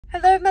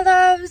Hello my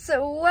loves,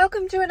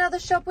 welcome to another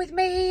shop with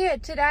me.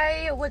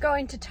 Today we're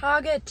going to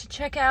Target to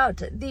check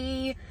out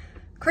the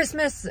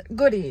Christmas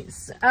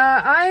goodies.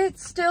 I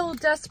still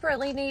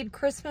desperately need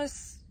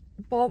Christmas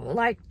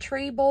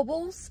tree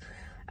baubles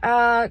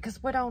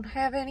because we don't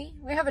have any.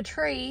 We have a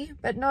tree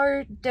but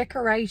no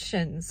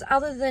decorations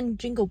other than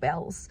jingle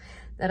bells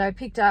that I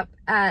picked up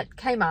at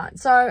Kmart.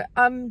 So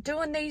I'm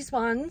doing these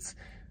ones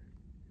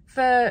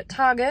for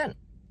Target.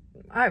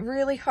 I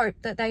really hope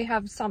that they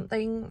have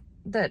something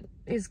that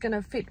is going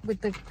to fit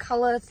with the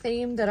color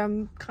theme that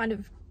I'm kind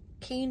of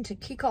keen to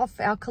kick off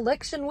our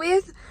collection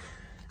with.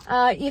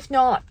 If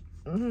not,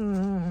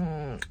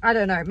 I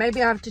don't know,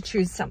 maybe I have to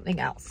choose something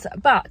else.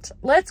 But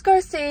let's go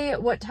see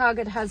what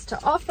Target has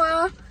to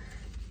offer,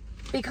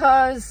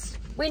 because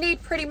we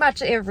need pretty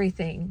much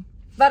everything.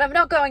 But I'm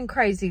not going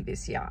crazy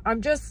this year.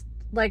 I'm just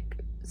like,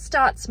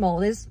 start small.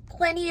 There's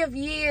plenty of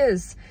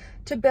years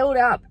to build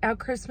up our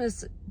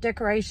Christmas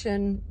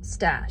decoration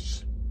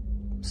stash.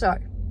 So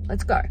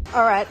let's go.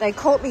 All right, they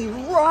caught me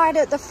right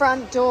at the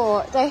front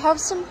door. They have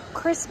some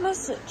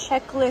Christmas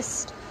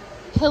checklist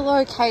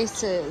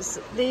pillowcases.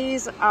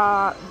 These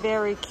are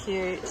very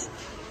cute,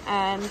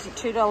 and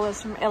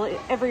 $2 from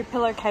every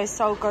pillowcase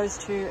sold goes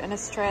to an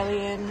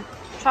Australian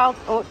child,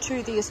 or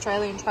to the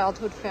Australian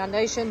Childhood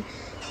Foundation.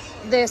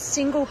 They're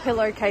single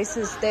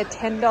pillowcases. They're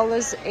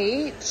 $10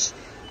 each,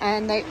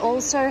 and they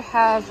also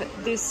have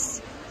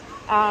this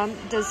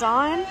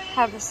design,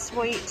 Have a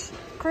Sweet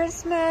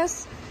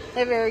Christmas.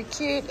 They're very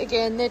cute.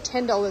 Again, they're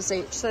 $10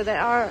 each, so they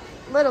are a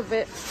little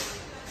bit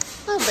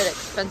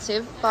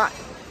expensive, but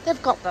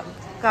they've got them.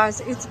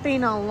 Guys, it's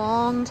been a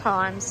long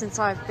time since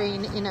I've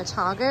been in a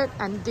Target,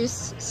 and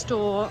this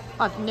store,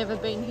 I've never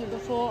been here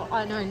before.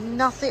 I know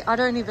nothing. I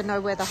don't even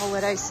know where the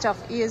holiday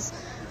stuff is,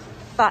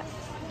 but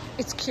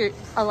it's cute.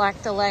 I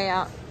like the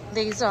layout.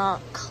 These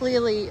are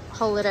clearly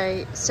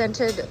holiday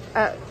scented,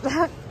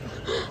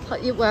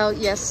 well,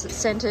 yes,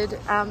 scented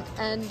and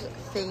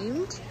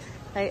themed.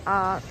 They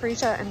are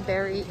freesia and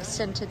berry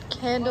scented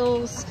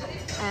candles,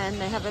 and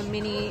they have a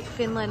mini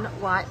Finland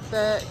white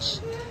birch.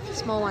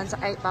 Small ones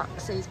are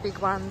 $8, these big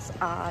ones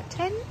are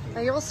 10.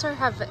 They also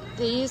have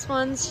these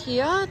ones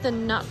here, the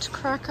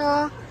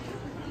nutcracker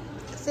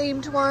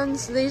themed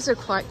ones. These are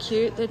quite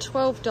cute. They're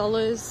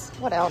 $12.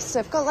 What else?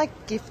 They've got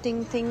like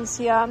gifting things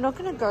here. I'm not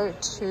going to go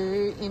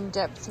too in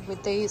depth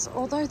with these,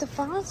 although the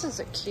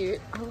vases are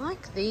cute. I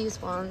like these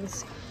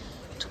ones.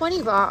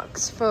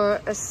 $20 for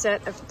a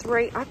set of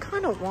 3. I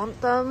kind of want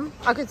them.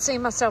 I could see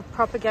myself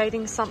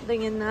propagating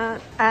something in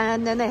that.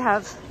 And then they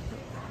have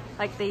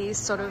like these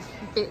sort of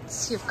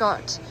bits. You've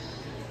got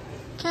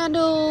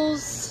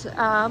candles,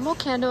 more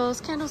candles.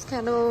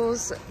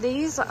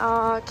 These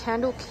are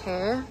candle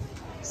care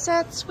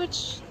sets,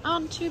 which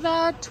aren't too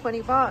bad,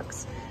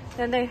 $20.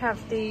 Then they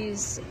have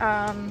these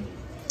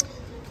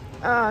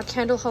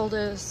candle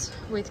holders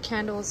with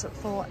candles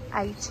for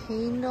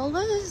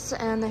 $18,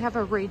 and they have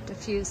a reed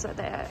diffuser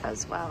there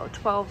as well,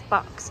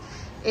 $12.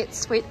 It's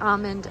sweet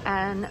almond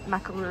and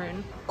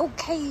macaroon.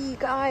 Okay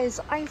guys,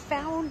 I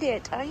found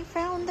it. I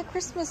found the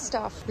Christmas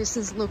stuff. This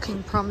is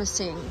looking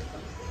promising.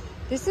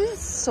 This is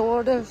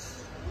sort of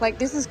like,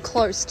 this is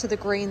close to the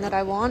green that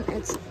I want.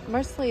 It's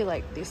mostly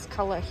like this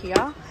color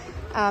here,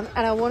 and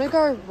I want to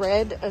go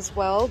red as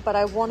well, but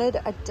I wanted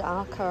a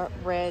darker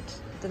red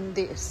than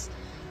this.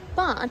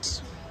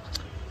 But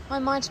I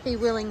might be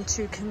willing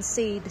to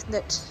concede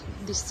that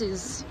this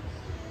is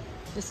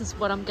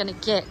what I'm gonna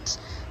get.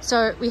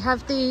 So we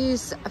have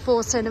these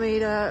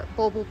 4cm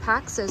bauble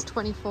packs. There's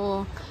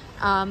 24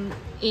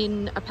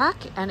 in a pack,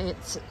 and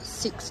it's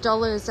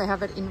 $6. They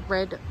have it in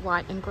red,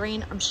 white and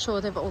green. I'm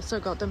sure they've also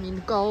got them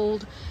in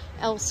gold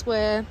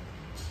elsewhere.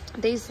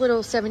 These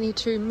little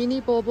 72 mini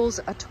baubles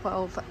are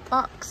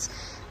 $12.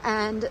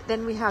 And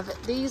then we have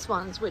these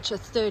ones, which are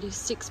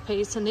 36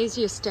 piece, and these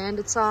are your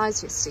standard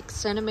size, your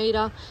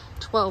 6cm,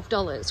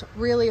 $12.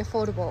 Really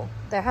affordable.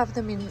 They have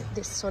them in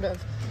this sort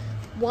of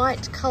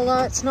white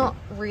color. It's not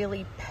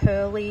really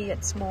pearly,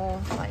 it's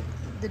more like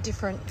the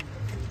different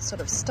sort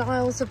of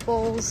styles of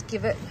balls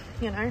give it,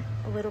 you know,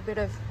 a little bit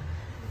of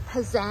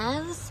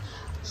pizzazz.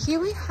 Here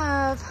we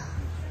have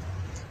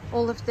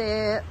all of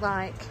their,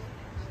 like,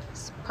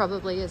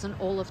 probably isn't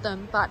all of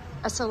them, but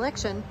a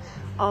selection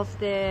of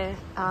their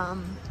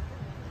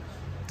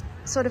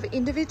sort of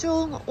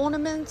individual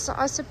ornaments,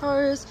 I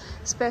suppose,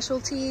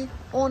 specialty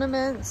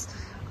ornaments.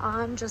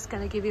 I'm just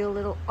going to give you a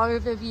little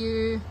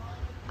overview.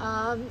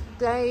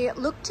 They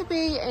look to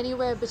be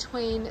anywhere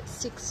between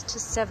 $6 to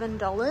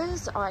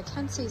 $7. Oh, I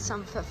can see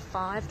some for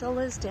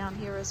 $5 down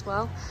here as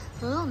well.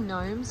 The little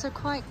gnomes are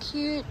quite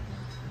cute.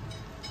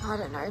 I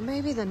don't know,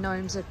 maybe the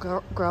gnomes are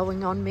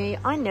growing on me.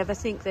 I never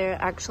think they're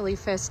actually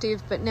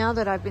festive, but now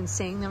that I've been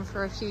seeing them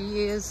for a few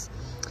years,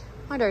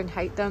 I don't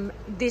hate them.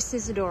 This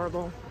is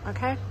adorable,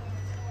 okay?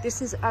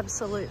 This is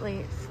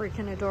absolutely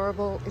freaking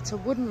adorable. It's a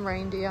wooden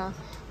reindeer.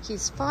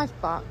 He's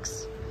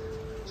 $5.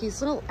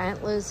 His little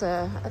antlers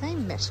are they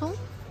metal?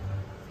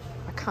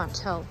 I can't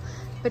tell,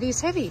 but he's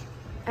heavy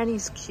and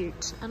he's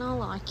cute and I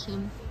like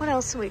him. What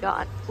else have we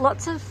got?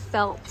 Lots of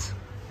felt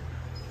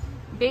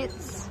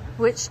bits.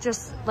 which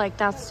just like,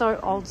 that's so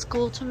old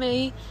school to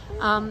me.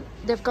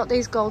 They've got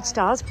these gold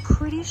stars.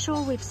 Pretty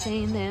sure we've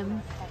seen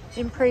them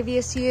in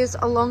previous years,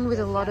 along with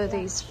a lot of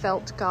these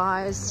felt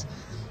guys.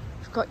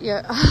 You've got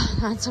your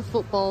that's a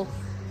football.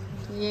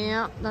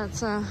 Yeah,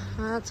 that's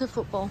a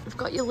football. You've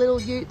got your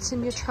little utes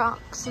and your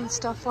trucks and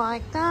stuff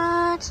like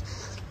that.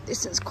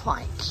 This is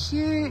quite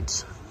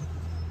cute.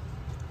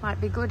 Might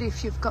be good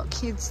if you've got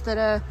kids that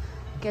are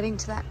getting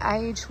to that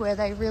age where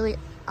they really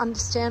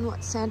understand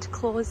what Santa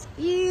Claus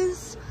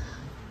is.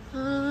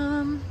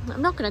 I'm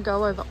not going to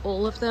go over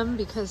all of them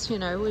because, you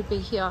know, we'd be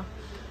here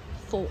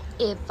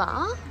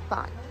forever,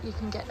 but you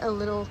can get a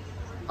little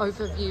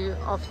overview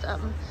of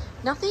them.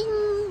 Nothing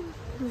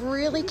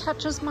really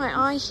catches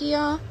my eye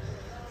here.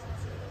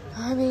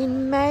 I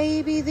mean,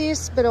 maybe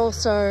this, but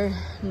also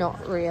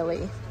not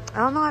really.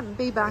 I might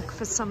be back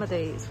for some of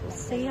these. We'll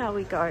see how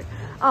we go.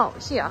 Oh,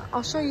 here,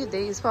 I'll show you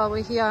these while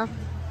we're here.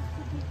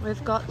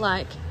 We've got,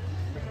 like,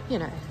 you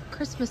know,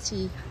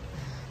 Christmassy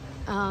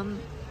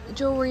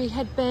jewelry,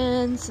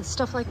 headbands and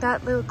stuff like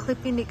that. Little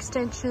clip-in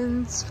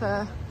extensions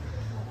for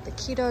the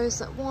kiddos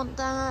that want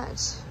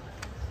that.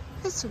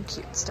 There's some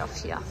cute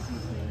stuff here.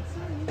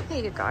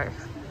 Here you go.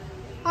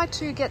 Buy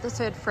two, get the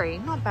third free.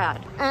 Not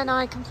bad. And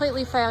I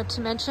completely failed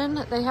to mention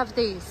that they have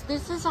these.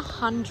 This is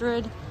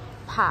 100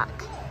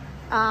 pack.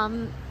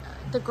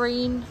 The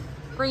green,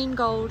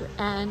 gold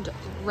and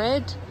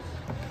red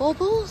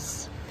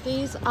baubles.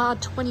 These are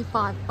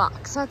 25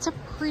 bucks. That's a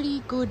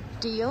pretty good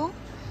deal.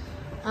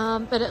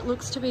 But it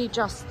looks to be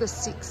just the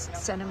 6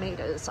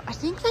 centimeters. I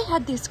think they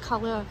had this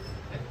color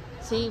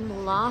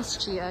theme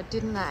last year,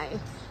 didn't they?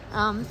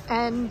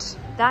 And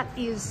that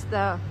is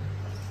the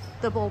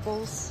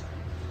baubles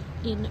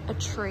in a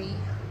tree,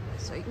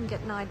 so you can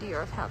get an idea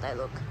of how they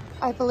look.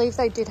 I believe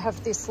they did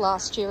have this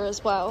last year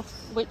as well,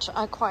 which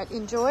I quite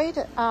enjoyed.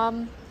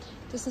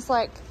 This is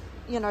like,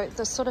 you know,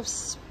 the sort of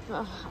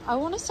I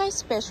want to say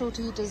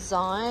specialty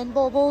design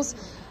baubles,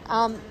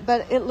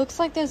 but it looks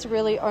like there's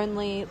really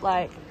only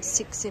like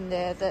 6 in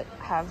there that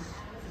have,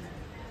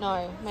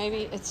 no,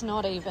 maybe it's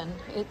not even,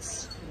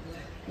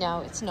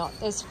 no, it's not.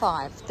 There's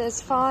 5.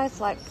 There's 5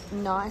 like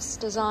nice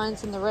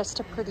designs and the rest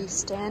are pretty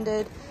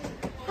standard.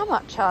 How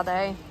much are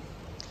they?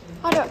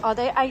 Oh,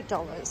 they're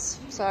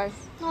 $8, so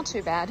not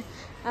too bad.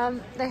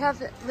 They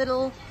have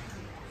little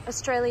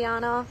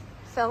Australiana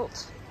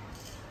felt,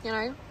 you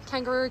know,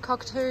 kangaroo,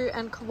 cockatoo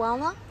and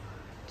koala.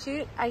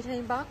 Cute,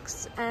 18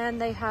 bucks. And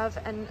they have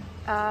an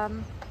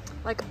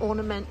like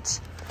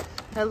ornament.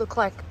 They look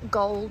like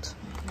gold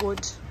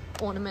wood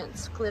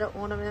ornaments, glitter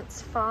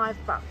ornaments. 5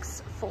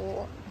 bucks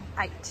for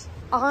 8.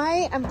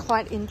 I am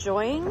quite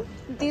enjoying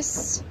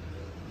this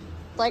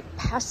like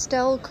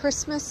pastel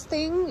Christmas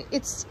thing.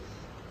 It's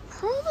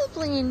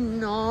probably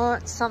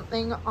not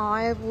something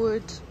I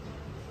would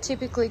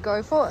typically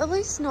go for, at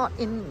least not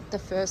in the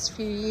first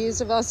few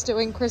years of us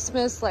doing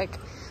Christmas. Like,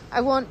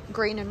 I want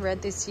green and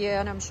red this year,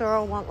 and I'm sure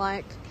I'll want,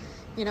 like,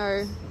 you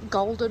know,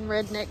 gold and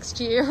red next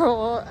year,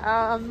 or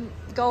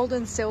gold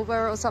and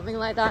silver or something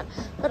like that.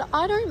 But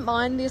I don't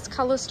mind this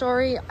color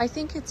story. I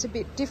think it's a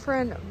bit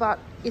different, but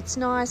it's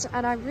nice,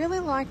 and I really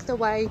like the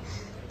way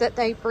that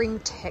they bring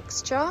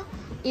texture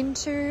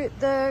into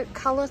the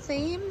color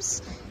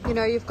themes. You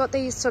know, you've got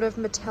these sort of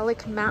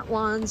metallic matte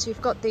ones,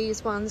 you've got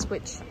these ones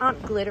which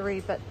aren't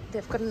glittery, but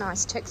they've got a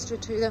nice texture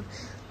to them.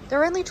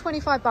 They're only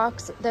 25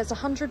 bucks. There's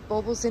 100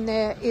 baubles in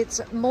there.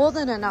 It's more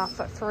than enough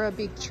for a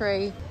big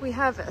tree. We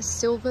have a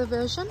silver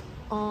version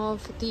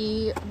of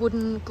the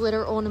wooden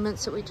glitter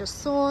ornaments that we just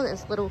saw.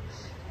 There's little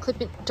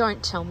clip-in.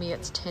 Don't tell me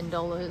it's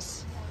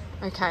 $10.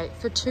 Okay,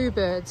 for 2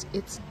 birds,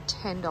 it's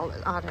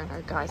 $10. I don't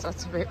know, guys,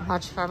 that's a bit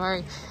much for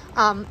me.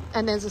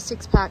 And there's a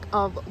 6-pack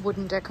of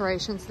wooden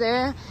decorations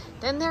there.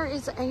 Then there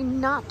is a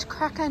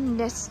nutcracker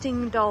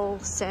nesting doll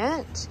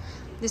set.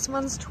 This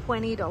one's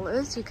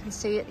 $20. You can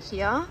see it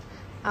here.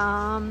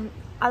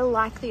 I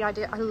like the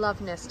idea. I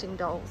love nesting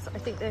dolls. I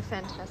think they're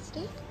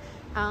fantastic.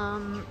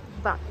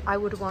 But I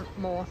would want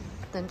more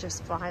than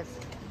just 5.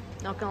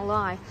 Not gonna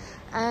lie.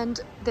 And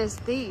there's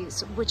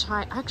these, which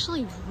I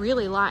actually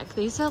really like.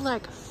 These are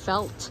like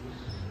felt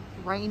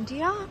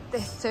reindeer.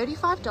 They're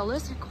 $35.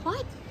 They're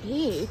quite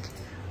big.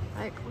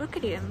 Like, look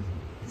at him.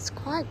 It's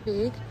quite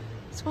big.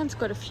 This one's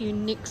got a few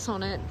nicks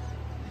on it.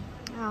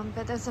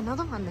 But there's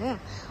another one there.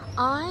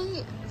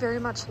 I very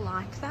much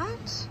like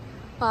that,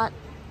 but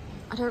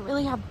I don't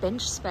really have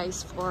bench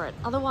space for it.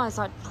 Otherwise,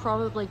 I'd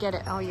probably get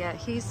it. Oh yeah,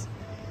 he's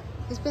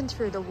been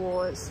through the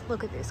wars.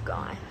 Look at this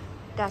guy.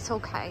 That's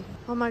okay.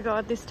 Oh my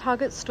god, this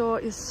Target store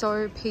is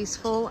so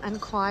peaceful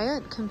and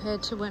quiet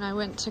compared to when I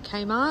went to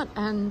Kmart,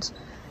 and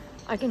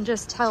I can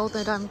just tell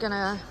that I'm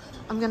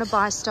gonna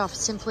buy stuff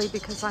simply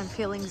because I'm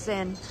feeling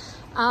zen.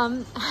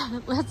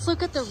 Let's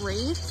look at the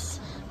wreaths.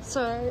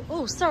 So,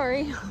 oh,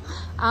 sorry,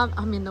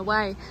 I'm in the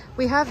way.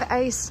 We have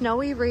a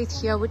snowy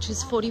wreath here, which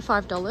is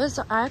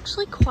 $45. I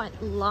actually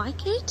quite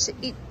like it.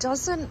 It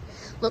doesn't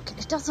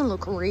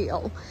look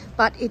real,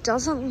 but it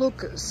doesn't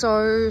look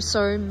so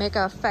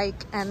mega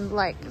fake and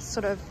like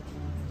sort of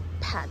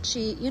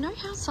patchy. You know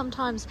how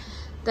sometimes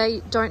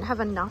they don't have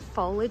enough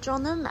foliage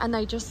on them and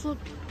they just look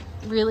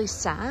really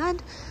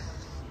sad.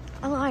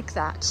 I like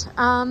that.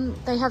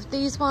 They have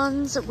these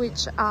ones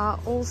which are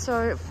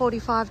also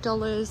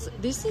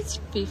 $45. This is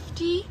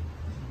 $50.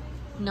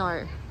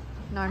 No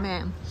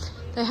ma'am.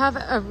 They have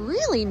a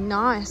really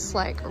nice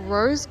like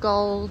rose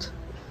gold.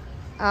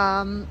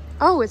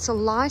 Oh, it's a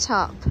light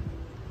up.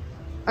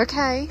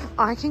 Okay,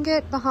 I can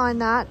get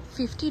behind that.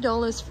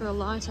 $50 for a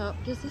light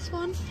up. Does this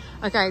one?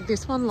 Okay,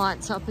 this one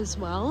lights up as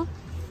well.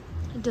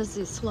 Does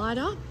this light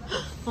up?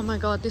 Oh my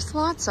god, this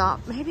lights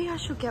up. Maybe I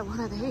should get one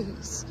of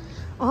these.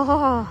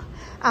 Oh,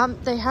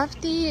 they have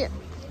the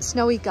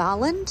snowy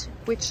garland,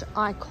 which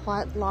I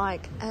quite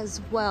like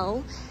as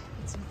well.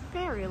 It's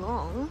very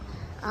long,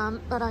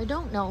 but I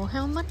don't know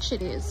how much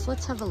it is.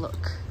 Let's have a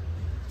look.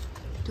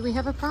 Do we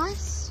have a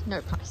price?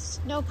 No price.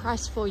 No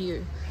price for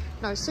you.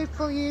 No soup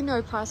for you,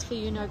 no price for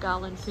you, no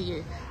garland for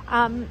you.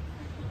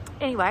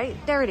 Anyway,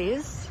 there it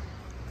is.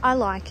 I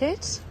like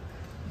it.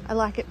 I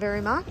like it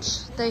very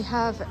much. They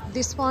have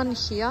this one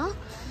here,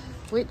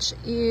 which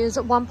is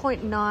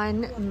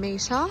 1.9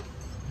 meter.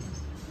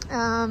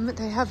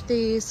 They have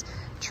these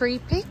tree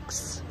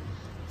picks.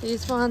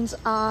 These ones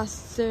are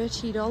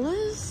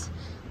 $30.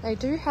 They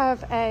do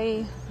have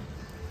a,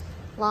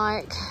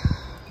 like,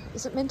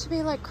 is it meant to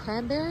be like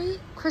cranberry?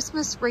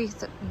 Christmas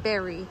wreath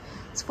berry.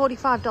 It's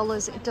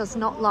 $45. It does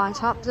not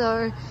light up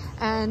though.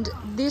 And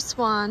this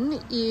one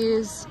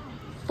is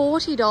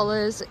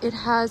 $40. It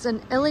has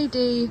an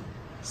LED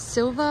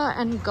silver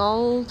and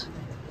gold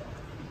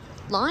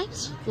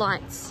lights.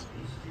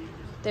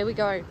 There we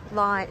go,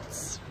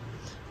 lights.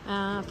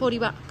 40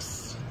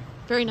 bucks.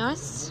 Very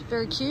nice,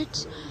 very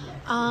cute.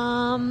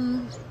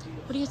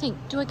 What do you think?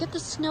 Do I get the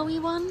snowy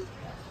one?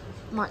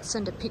 Might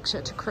send a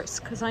picture to Chris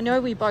because I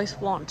know we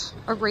both want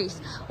a wreath.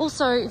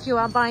 Also, if you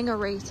are buying a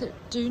wreath,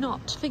 do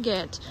not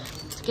forget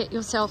to get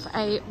yourself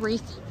a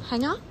wreath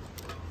hanger.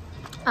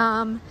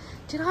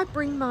 Did I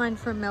bring mine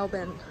from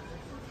Melbourne?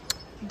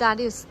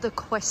 That is the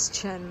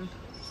question.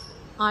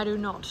 I do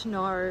not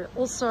know.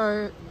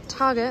 Also,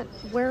 Target,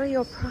 where are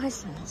your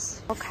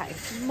prices? Okay,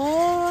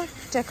 more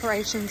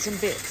decorations and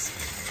bits.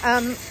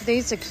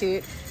 These are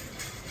cute.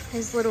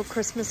 These little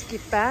Christmas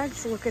gift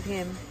bags. Look at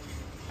him.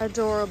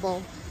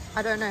 Adorable.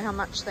 I don't know how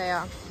much they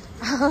are.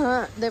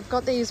 They've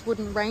got these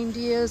wooden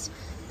reindeers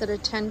that are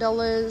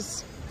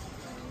 $10.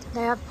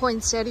 They have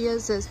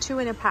poinsettias. There's 2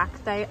 in a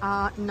pack. They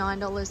are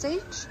 $9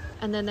 each.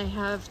 And then they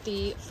have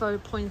the faux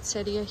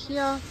poinsettia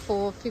here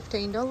for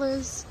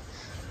 $15.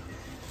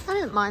 I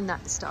don't mind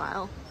that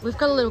style. We've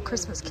got a little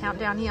Christmas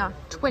countdown here,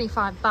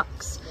 25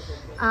 bucks.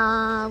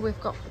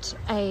 We've got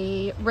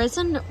a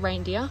resin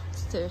reindeer,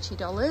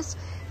 $30.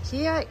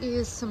 Here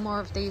is some more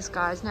of these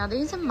guys. Now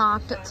these are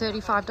marked at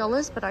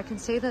 $35, but I can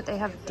see that they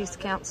have a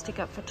discount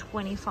sticker for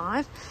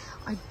 $25.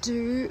 I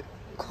do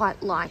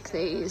quite like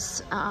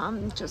these.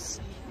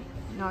 Just,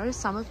 you know,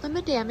 some of them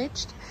are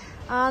damaged.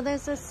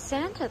 There's a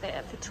Santa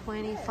there for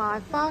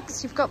 25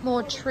 bucks. You've got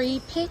more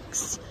tree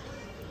picks.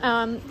 They're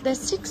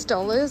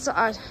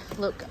 $6.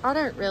 Look, I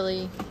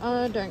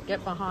don't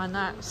get behind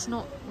that. It's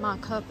not my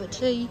cup of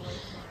tea.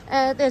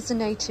 There's a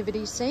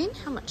nativity scene.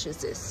 How much is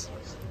this?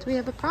 Do we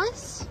have a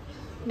price?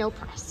 No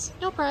price.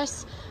 No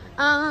price.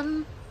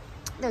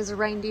 There's the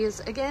reindeers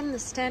again, the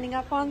standing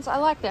up ones. I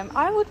like them.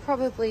 I would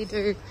probably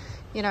do,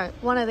 you know,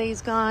 one of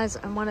these guys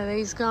and one of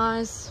these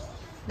guys.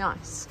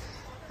 Nice.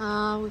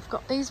 We've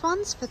got these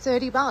ones for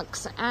 30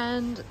 bucks,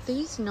 and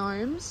these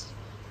gnomes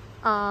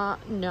are,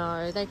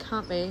 no, they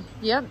can't be.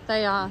 Yep,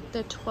 they are.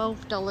 They're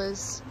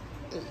 $12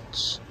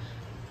 each.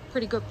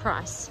 Pretty good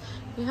price.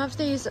 We have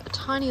these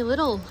tiny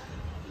little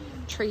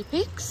tree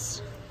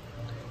picks.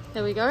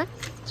 There we go,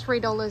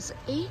 $3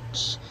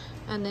 each.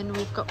 And then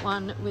we've got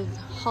one with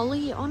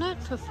holly on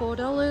it for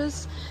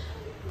 $4.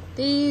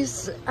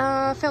 These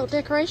felt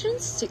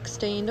decorations,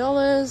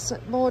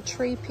 $16. More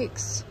tree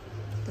picks.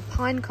 The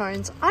pine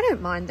cones, I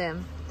don't mind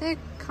them. They're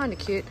kind of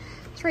cute.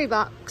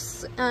 $3.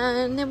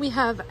 And then we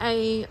have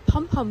a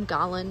pom-pom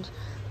garland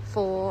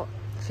for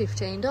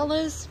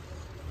 $15.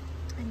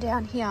 And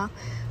down here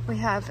we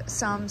have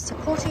some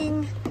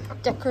supporting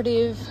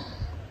decorative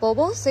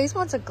baubles. These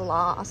ones are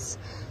glass.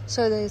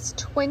 So there's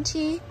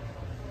 20.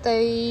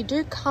 They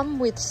do come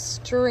with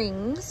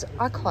strings.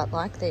 I quite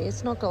like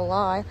these, not gonna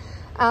lie.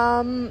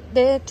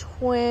 They're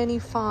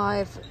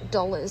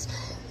 $25.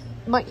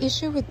 My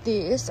issue with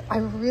this, I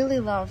really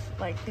love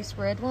like this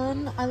red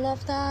one. I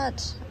love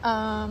that.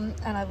 And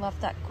I love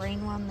that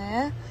green one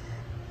there.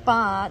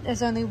 But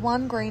there's only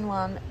one green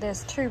one.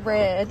 There's 2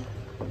 red.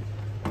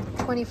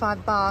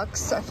 25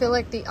 bucks. I feel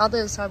like the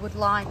others I would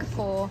like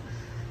for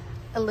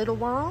a little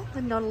while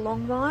and not a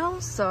long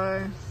while.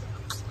 So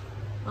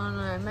I don't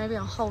know, maybe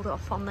I'll hold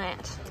off on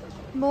that.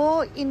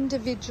 More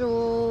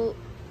individual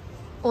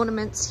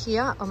ornaments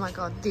here. Oh my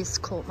god, this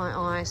caught my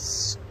eye.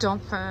 Stop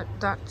it.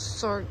 That's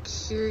so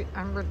cute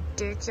and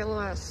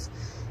ridiculous.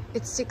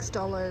 It's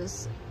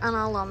 $6 and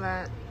I love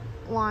it.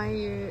 Why are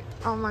you...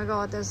 Oh my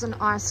god, there's an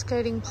ice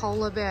skating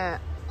polar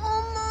bear.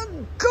 Oh my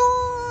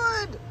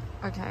god!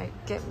 Okay,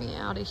 get me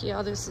out of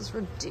here. This is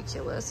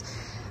ridiculous.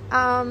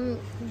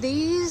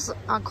 These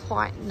are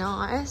quite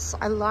nice.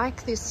 I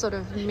like this sort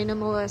of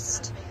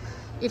minimalist.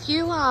 If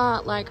you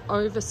are like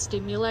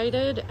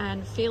overstimulated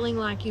and feeling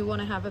like you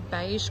want to have a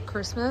beige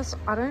Christmas,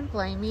 I don't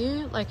blame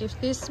you. Like if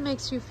this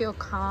makes you feel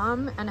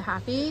calm and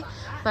happy,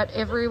 but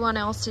everyone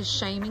else is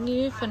shaming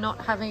you for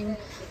not having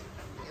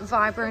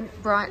vibrant,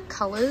 bright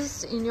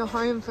colors in your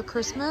home for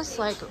Christmas,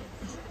 like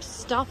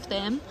stuff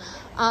them.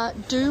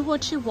 Do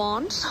what you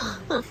want.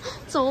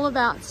 It's all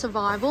about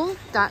survival.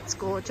 That's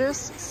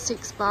gorgeous.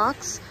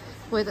 $6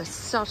 with a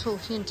subtle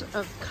hint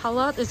of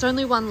color. There's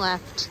only one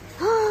left.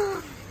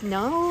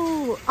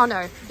 No. Oh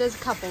no, there's a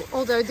couple.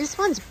 Although this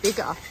one's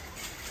bigger.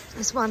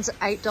 This one's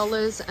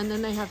 $8, and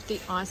then they have the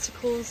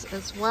icicles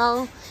as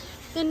well.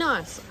 They're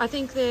nice. I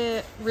think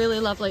they're really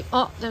lovely.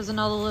 Oh, there's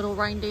another little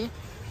reindeer.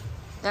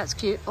 That's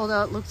cute,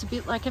 although it looks a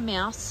bit like a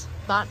mouse,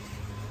 but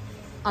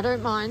I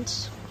don't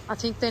mind. I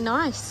think they're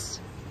nice.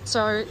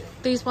 So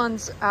these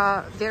ones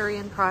vary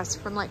in price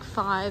from like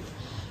 $5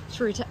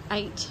 through to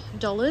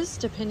 $8,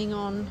 depending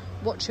on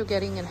what you're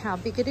getting and how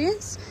big it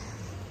is.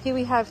 Here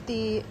we have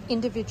the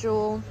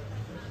individual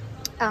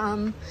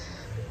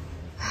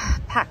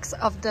packs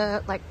of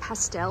the like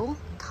pastel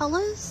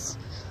colors.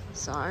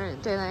 So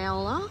there they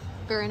all are.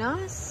 Very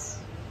nice.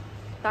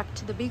 Back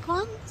to the big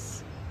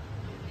ones.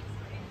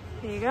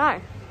 There you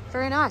go.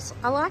 Very nice.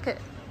 I like it.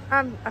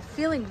 I'm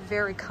feeling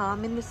very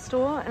calm in this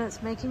store, and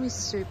it's making me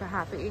super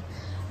happy.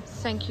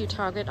 Thank you,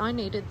 Target. I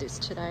needed this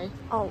today.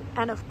 Oh,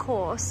 and of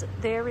course,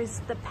 there is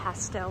the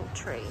pastel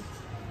tree.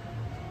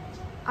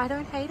 I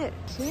don't hate it.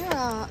 Here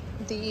are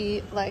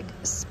the like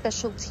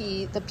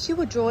specialty, the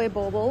Pure Joy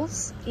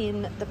baubles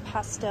in the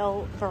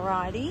pastel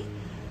variety.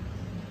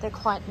 They're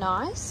quite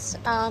nice,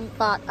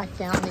 but I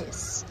found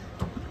this.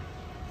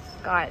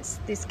 Guys,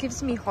 this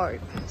gives me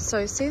hope.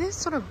 So see this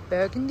sort of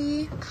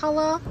burgundy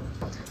color,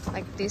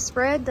 like this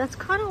red? That's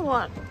kind of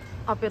what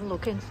I've been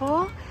looking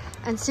for.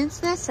 And since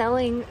they're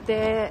selling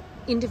their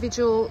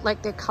individual,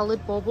 like their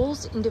colored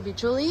baubles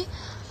individually,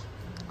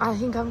 I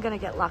think I'm gonna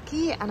get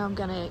lucky and I'm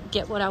gonna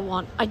get what I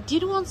want. I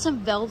did want some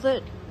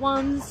velvet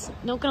ones,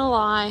 not gonna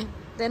lie.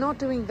 They're not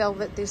doing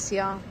velvet this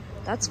year.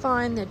 That's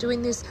fine. They're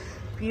doing this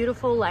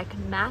beautiful like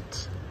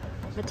matte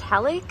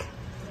metallic.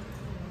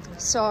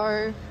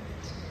 So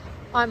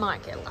I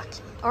might get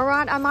lucky. All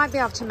right, I might be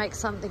able to make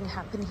something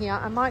happen here.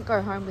 I might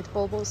go home with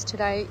baubles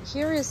today.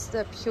 Here is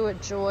the Pure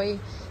Joy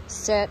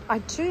set. I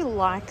do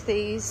like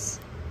these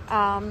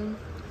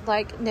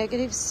like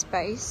negative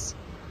space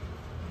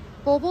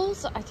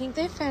baubles. I think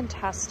they're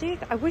fantastic.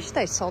 I wish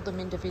they sold them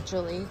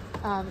individually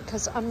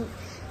because I'm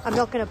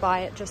not going to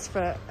buy it just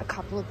for a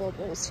couple of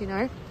baubles, you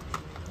know.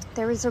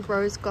 There is a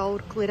rose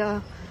gold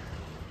glitter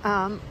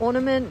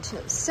ornament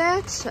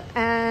set,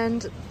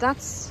 and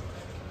that's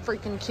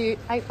freaking cute.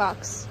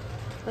 $8.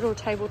 Little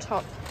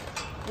tabletop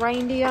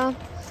reindeer.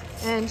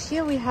 And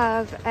here we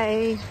have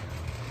a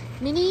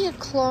mini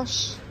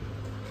cloche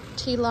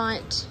tea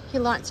light. He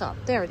lights up.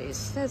 There it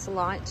is. There's the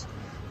light.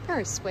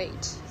 Very sweet.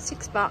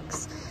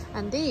 $6.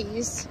 And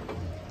these,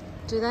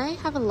 do they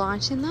have a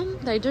light in them?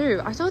 They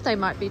do. I thought they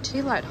might be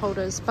tea light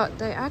holders, but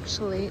they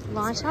actually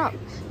light up.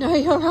 No,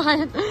 you're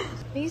right.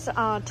 These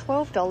are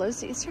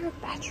 $12. Is there a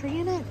battery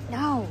in it?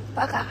 No.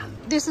 Bugger.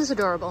 This is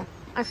adorable.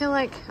 I feel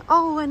like,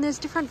 oh, and there's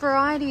different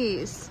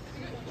varieties.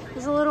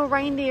 There's a little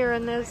reindeer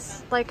and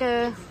there's like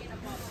a,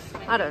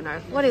 I don't know,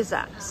 what is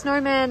that?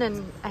 Snowman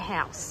and a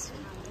house.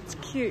 It's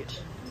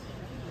cute.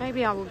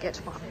 Maybe I will get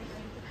one.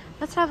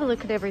 Let's have a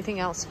look at everything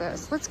else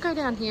first. Let's go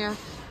down here,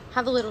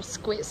 have a little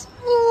squiz.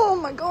 Oh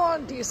my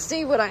God, do you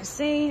see what I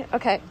see?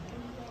 Okay,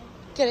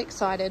 get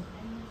excited.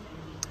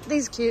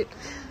 These are cute.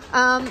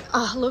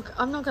 Oh, look,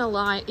 I'm not gonna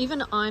lie,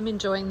 even I'm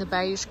enjoying the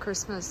beige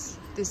Christmas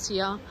this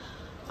year.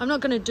 I'm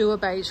not going to do a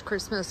beige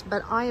Christmas,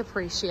 but I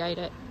appreciate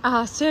it.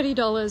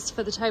 $30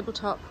 for the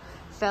tabletop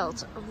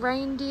felt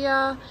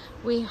reindeer.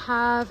 We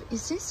have,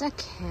 is this a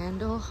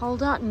candle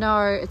holder?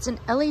 No, it's an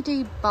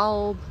LED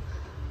bulb,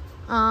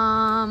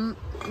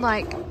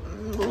 like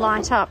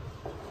light up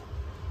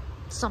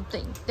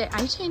something. They're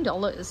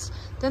 $18.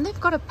 Then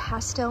they've got a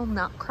pastel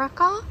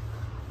nutcracker.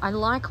 I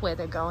like where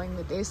they're going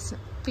with this.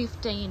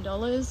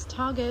 $15.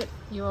 Target,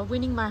 you are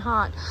winning my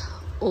heart.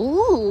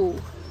 Ooh.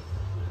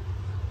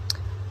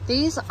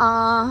 These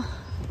are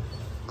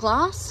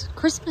glass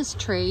Christmas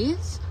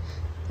trees.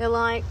 They're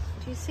like,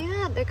 do you see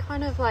that? They're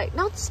kind of like,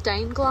 not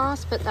stained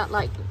glass, but that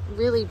like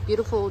really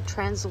beautiful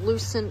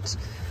translucent,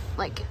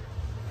 like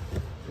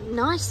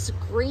nice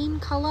green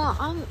color.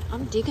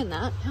 I'm digging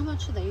that. How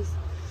much are these?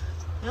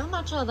 How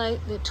much are they?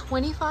 They're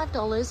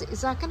 $25.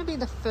 Is that going to be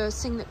the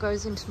first thing that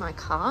goes into my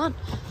cart?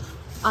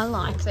 I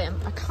like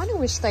them. I kind of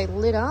wish they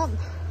lit up,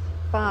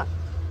 but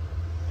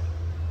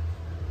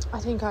I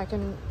think I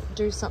can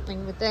do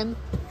something with them.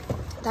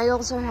 They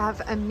also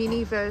have a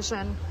mini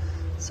version,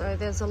 so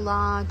there's a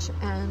large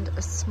and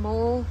a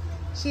small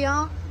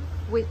here,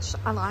 which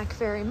I like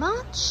very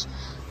much.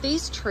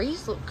 These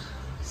trees look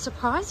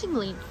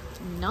surprisingly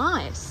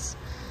nice.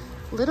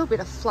 A little bit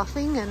of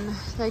fluffing and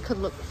they could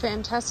look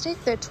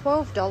fantastic. They're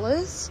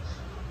 $12.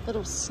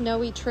 Little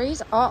snowy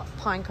trees. Oh,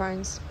 pine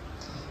cones.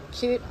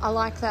 cute. I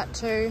like that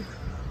too.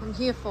 I'm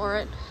here for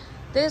it.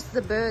 There's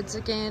the birds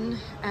again,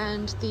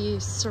 and the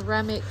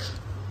ceramic,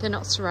 they're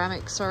not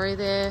ceramic, sorry,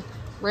 they're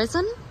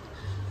resin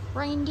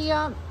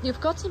reindeer.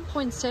 You've got some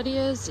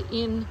poinsettias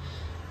in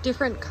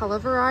different color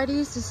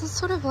varieties. This is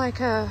sort of like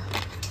a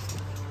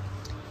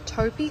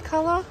taupey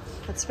color.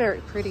 That's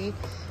very pretty.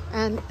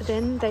 And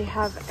then they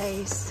have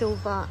a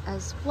silver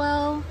as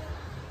well.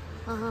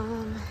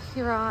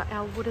 Here are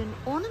our wooden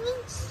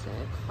ornaments.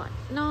 They're quite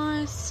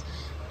nice.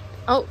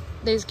 Oh,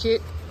 these are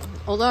cute.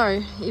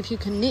 Although, if you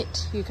can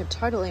knit, you could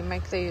totally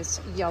make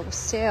these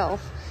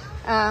yourself.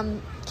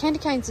 Candy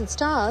canes and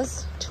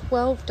stars,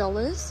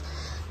 $12.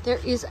 There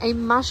is a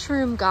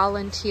mushroom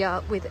garland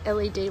here with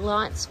LED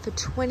lights for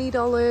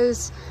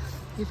 $20.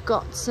 You've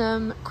got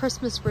some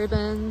Christmas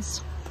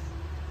ribbons.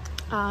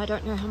 I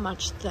don't know how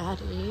much that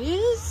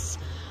is.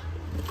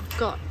 We've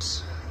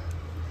got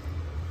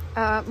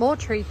more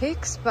tree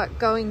picks, but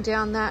going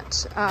down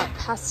that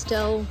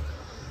pastel,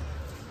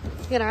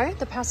 you know,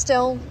 the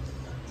pastel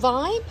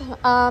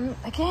vibe.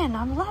 Again,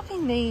 I'm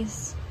loving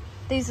these.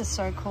 These are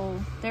so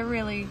cool. They're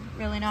really,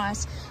 really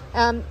nice.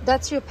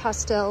 That's your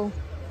pastel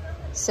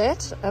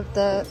set of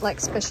the like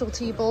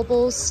specialty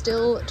baubles,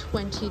 still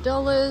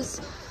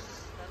 $20.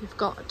 You've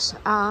got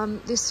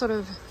this sort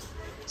of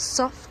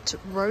soft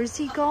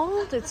rosy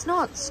gold. It's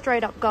not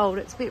straight up gold,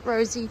 it's a bit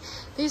rosy.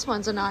 These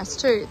ones are nice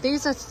too.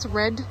 These are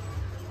thread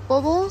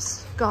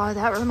baubles. God,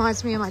 that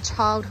reminds me of my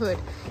childhood.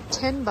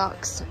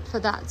 $10 for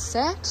that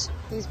set.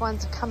 These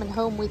ones are coming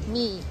home with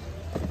me.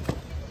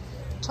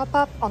 Top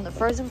up on the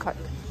frozen Coke.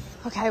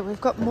 Okay, we've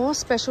got more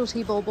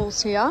specialty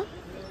baubles here.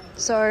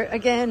 So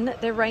again,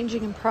 they're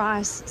ranging in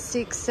price,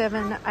 $6,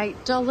 $7,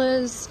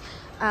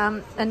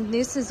 $8. And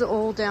this is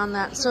all down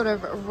that sort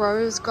of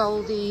rose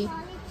gold,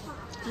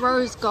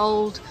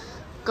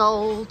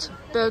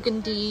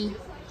 burgundy,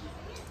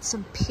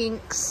 some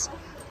pinks.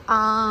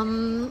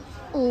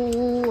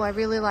 Oh, I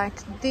really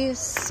like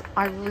this.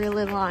 I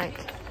really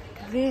like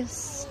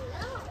this.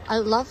 I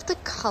love the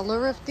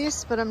color of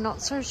this, but I'm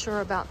not so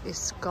sure about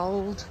this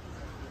gold.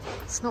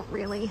 It's not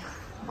really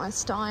my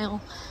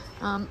style.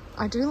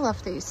 I do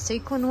love these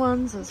sequin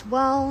ones as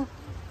well.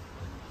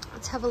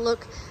 Let's have a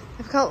look.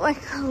 They've got like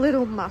a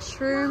little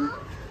mushroom.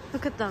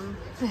 Look at them.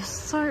 They're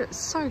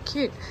so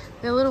cute.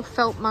 They're little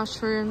felt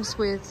mushrooms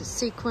with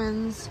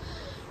sequins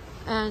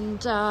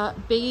and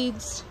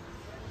beads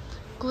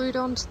glued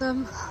onto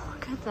them.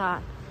 Look at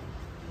that.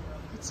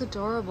 It's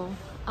adorable.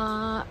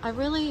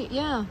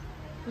 Yeah,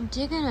 I'm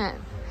digging it.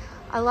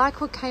 I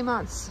like what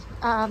Kmart's,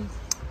 oh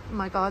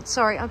my God,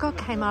 sorry, I got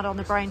Kmart on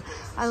the brain.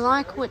 I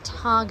like what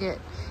Target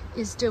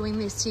is doing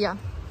this year.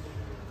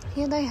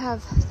 Here they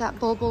have that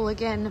bauble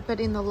again, but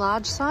in the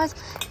large size.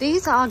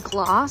 These are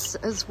glass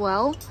as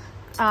well,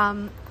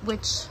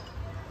 which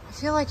I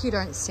feel like you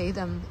don't see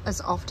them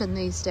as often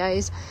these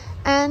days.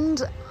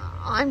 And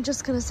I'm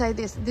just gonna say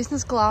this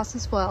is glass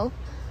as well.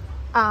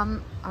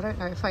 I don't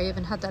know if I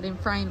even had that in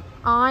frame.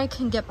 I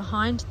can get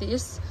behind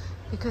this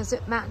because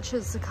it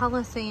matches the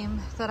color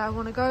theme that I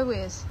want to go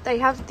with. They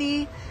have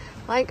the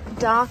like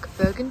dark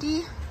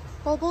burgundy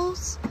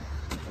baubles.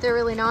 They're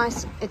really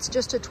nice. It's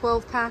just a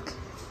 12 pack.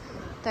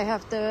 They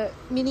have the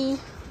mini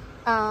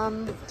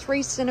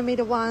 3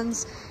 centimeter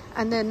ones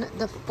and then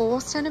the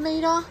 4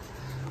 centimeter.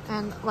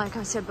 And like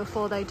I said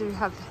before, they do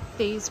have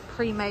these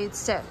pre-made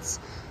sets.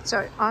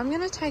 So I'm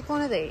gonna take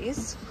one of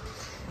these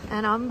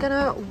and I'm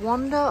gonna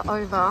wander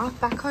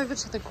back over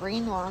to the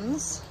green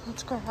ones.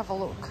 Let's go have a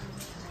look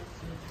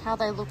how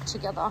they look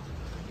together.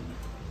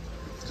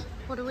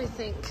 What do we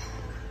think?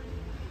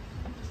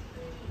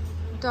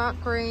 Dark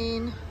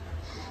green.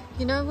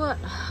 You know what?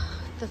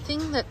 The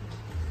thing that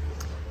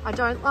I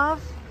don't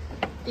love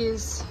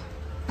is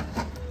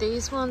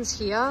these ones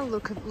here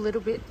look a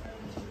little bit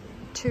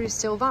too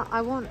silver.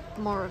 I want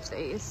more of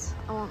these.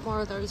 I want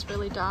more of those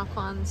really dark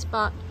ones,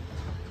 but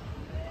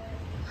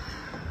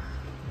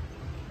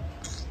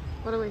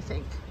what do we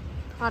think?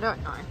 I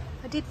don't know.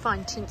 I did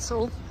find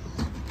tinsel.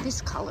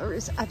 This color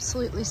is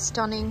absolutely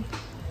stunning.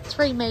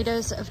 3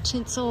 meters of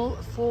tinsel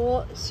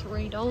for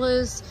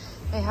 $3.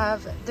 They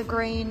have the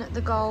green,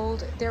 the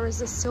gold. There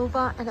is a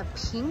silver and a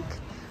pink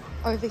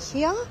over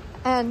here.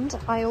 And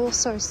I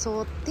also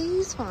saw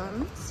these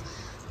ones.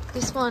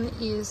 This one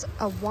is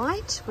a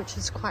white, which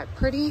is quite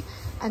pretty.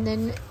 And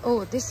then,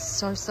 oh, this is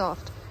so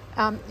soft.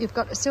 You've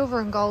got a silver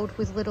and gold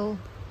with little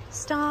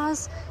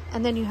stars.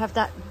 And then you have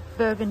that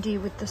burgundy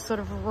with the sort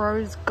of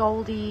rose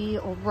goldy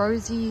or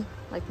rosy,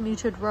 like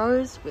muted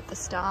rose with the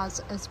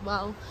stars as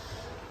well.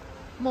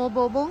 More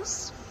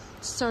baubles.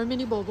 So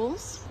many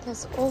baubles.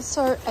 There's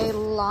also a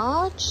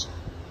large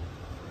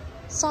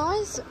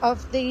size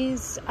of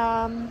these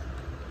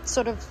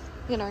sort of,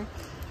 you know,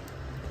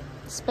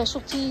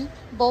 specialty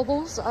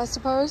baubles, I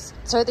suppose.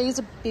 So these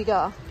are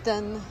bigger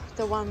than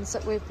the ones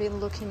that we've been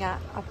looking at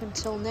up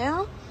until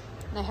now.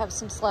 They have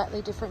some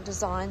slightly different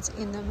designs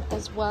in them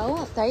as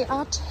well. They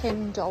are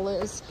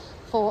 $10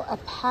 for a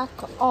pack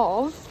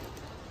of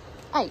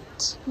 8.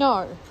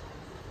 No,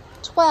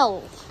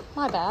 12.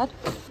 My bad.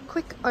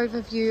 quick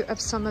overview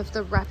of some of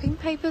the wrapping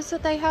papers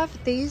that they have.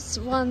 These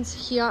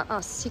ones here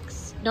are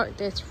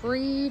they're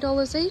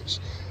 $3 each,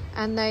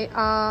 and they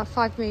are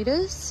 5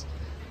 meters.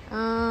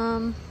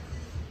 There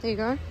you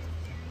go.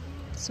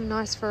 Some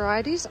nice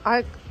varieties.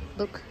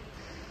 Look,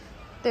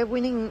 they're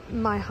winning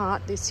my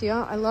heart this year.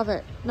 I love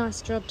it.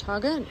 Nice job,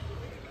 Target.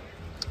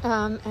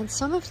 And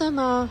some of them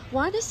are,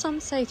 why do some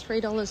say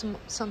 $3 and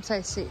some say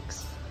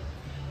 $6?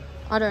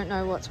 I don't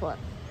know what's what.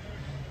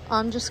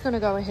 I'm just going to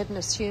go ahead and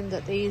assume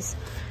that these,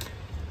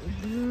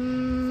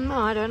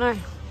 I don't know.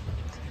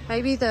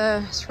 Maybe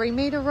the 3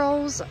 meter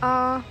rolls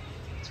are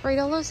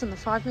 $3 and the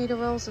 5 meter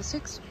rolls are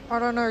 $6. I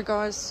don't know,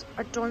 guys.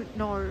 I don't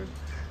know.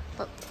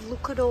 But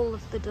look at all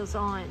of the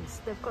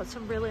designs. They've got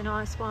some really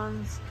nice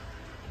ones.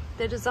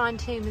 Their design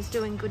team is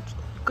doing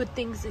good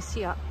things this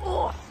year.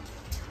 Oh,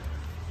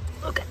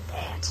 look at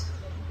that.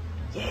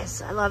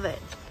 Yes, I love it.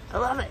 I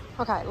love it.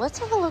 Okay, let's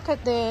have a look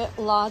at their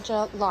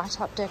larger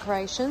light up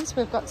decorations.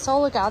 We've got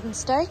solar garden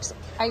stakes,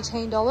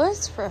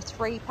 $18 for a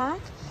 3-pack.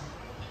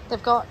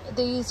 They've got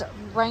these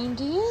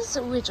reindeers,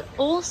 which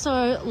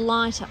also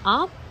light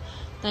up.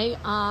 They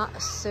are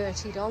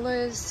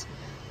 $30.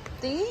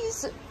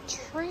 These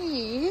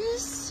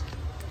trees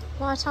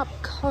light up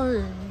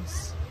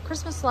cones.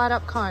 Christmas light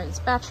up cones,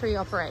 battery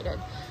operated.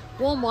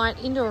 Warm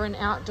white, indoor and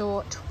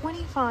outdoor,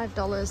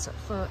 $25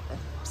 for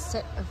a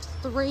set of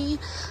 3.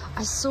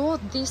 I saw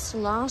this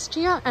last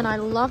year and I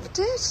loved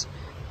it.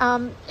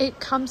 It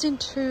comes in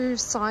 2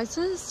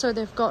 sizes, so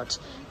they've got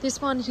this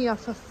one here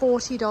for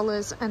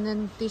 $40 and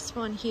then this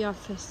one here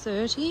for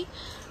 $30.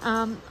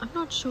 I'm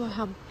not sure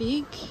how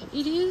big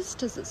it is.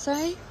 Does it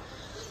say?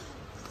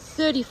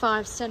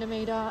 35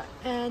 centimeter,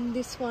 and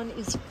this one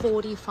is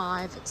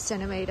 45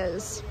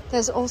 centimeters.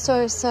 There's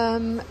also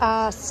some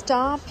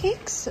star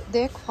picks.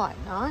 They're quite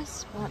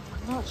nice, but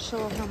I'm not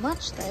sure how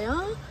much they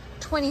are.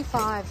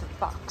 25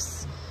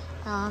 bucks.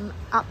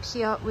 Up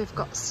here we've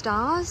got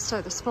stars,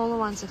 so the smaller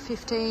ones are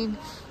 15,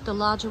 the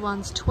larger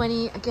ones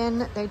 20.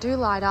 Again, they do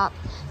light up.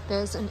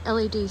 There's an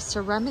LED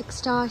ceramic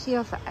star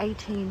here for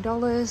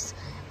 $18,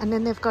 and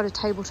then they've got a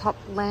tabletop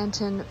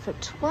lantern for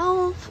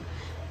 $12.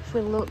 If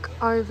we look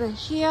over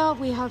here,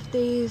 we have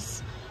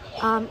these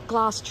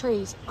glass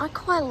trees. I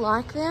quite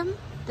like them.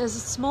 There's a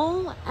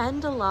small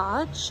and a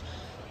large.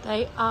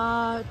 They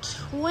are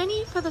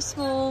 20 for the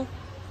small,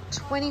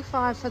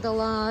 25 for the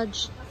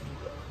large.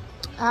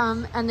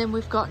 And then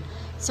we've got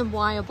some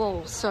wire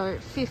balls, so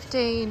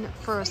 15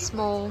 for a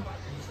small.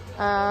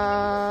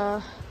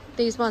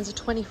 These ones are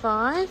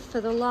 25 for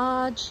the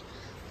large.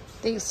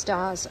 These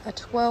stars are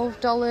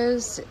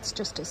 $12. It's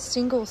just a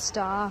single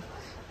star.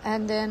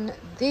 And then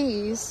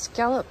these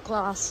scallop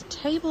glass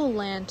table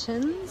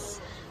lanterns,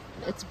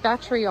 it's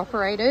battery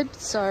operated,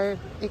 so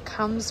it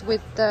comes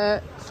with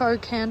the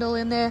faux candle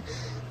in there,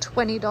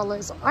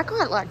 $20. I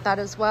quite like that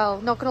as well,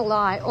 not gonna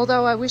lie,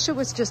 although I wish it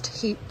was just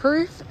heat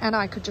proof and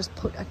I could just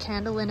put a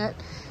candle in it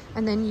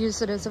and then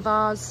use it as a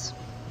vase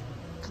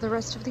for the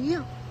rest of the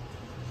year.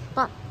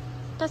 But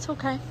that's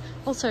okay.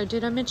 Also,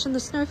 did I mention the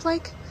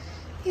snowflake?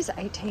 He's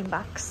 18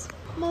 bucks.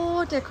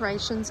 More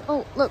decorations.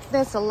 Oh, look,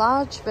 there's a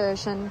large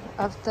version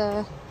of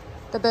the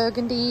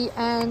burgundy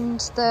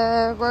and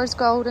the rose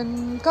gold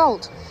and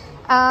gold.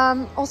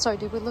 Also,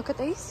 did we look at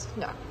these?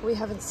 No, we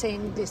haven't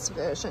seen this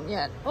version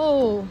yet.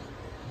 Oh,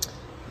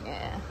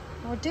 yeah.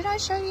 Or did I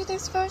show you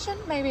this version?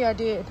 Maybe I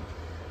did.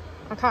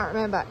 I can't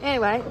remember.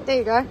 Anyway, there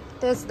you go.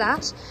 There's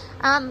that.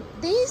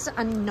 These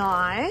are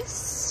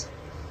nice.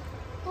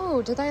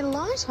 Oh, do they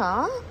light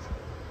up?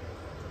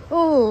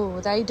 Oh,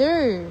 they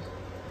do.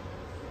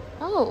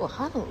 Oh,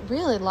 I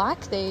really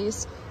like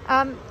these.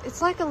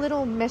 It's like a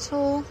little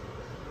metal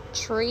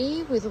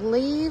tree with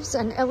leaves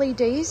and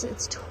LEDs.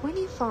 It's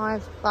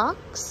 25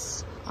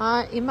 bucks.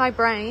 In my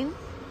brain,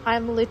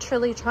 I'm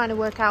literally trying to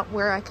work out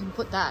where I can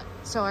put that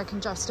so I can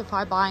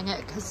justify buying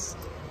it because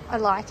I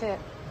like it.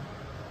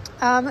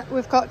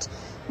 We've got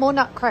more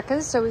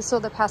nutcrackers. So we saw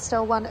the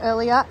pastel one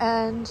earlier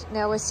and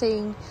now we're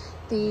seeing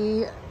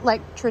the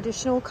like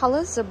traditional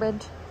colors, the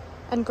red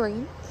and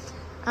green.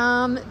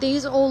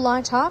 These all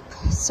light up,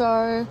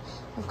 so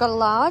we've got a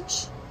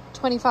large,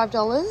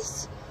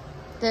 $25.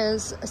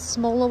 There's a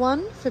smaller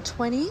one for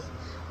 $20,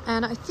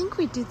 and I think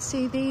we did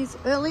see these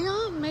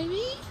earlier,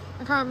 maybe?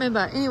 I can't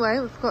remember. Anyway,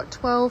 we've got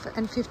 $12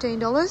 and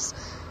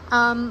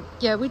 $15.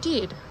 Yeah, we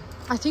did.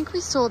 I think we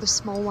saw the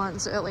small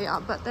ones earlier,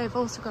 but they've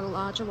also got a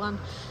larger one.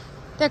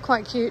 They're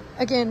quite cute.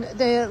 Again,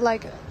 they're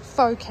like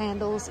faux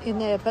candles in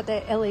there, but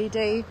they're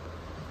LED.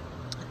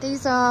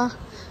 These are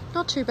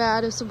not too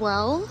bad as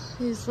well,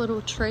 these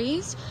little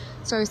trees.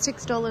 So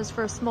 $6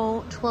 for a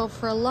small, 12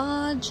 for a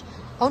large.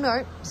 Oh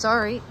no,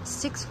 sorry,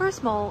 6 for a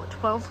small,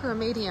 12 for a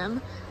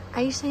medium,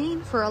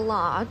 18 for a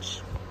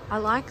large. I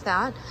like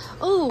that.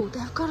 Oh,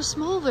 they've got a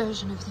small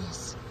version of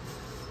this.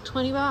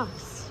 20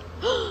 bucks.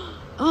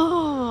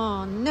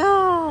 Oh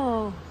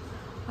no.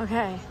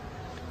 Okay,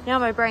 now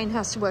my brain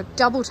has to work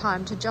double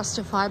time to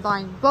justify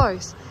buying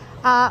both.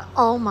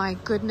 Oh my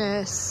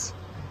goodness.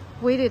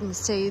 We didn't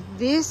see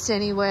this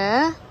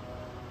anywhere.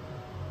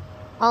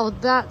 Oh,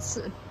 that's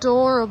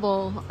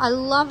adorable. I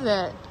love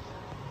it.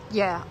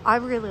 Yeah, I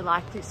really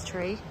like this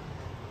tree.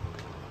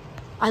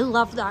 I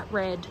love that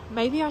red.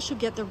 Maybe I should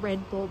get the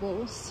red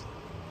baubles.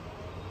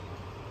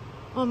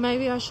 Or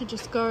maybe I should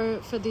just go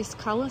for this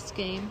colour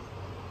scheme.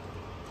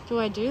 Do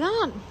I do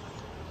that?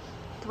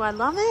 Do I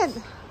love it?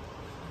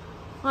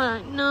 I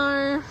don't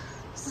know.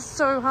 This is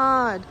so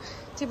hard.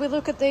 Did we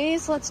look at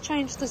these? Let's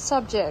change the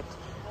subject.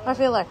 I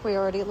feel like we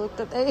already looked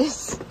at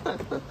these.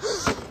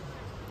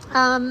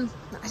 I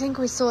think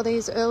we saw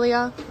these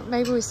earlier.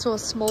 Maybe we saw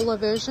smaller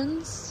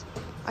versions.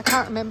 I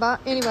can't remember.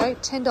 Anyway,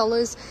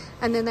 $10.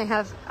 And then they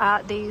have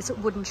these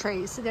wooden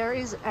trees. There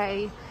is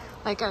a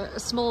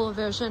smaller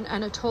version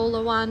and a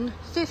taller one.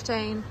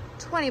 15,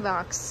 20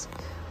 bucks.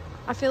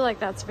 I feel like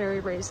that's very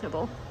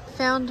reasonable.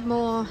 Found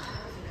more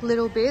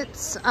little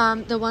bits.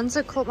 The ones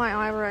that caught my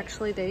eye were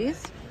actually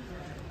these.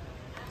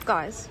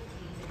 Guys,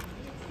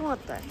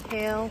 what the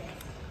hell?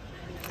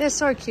 They're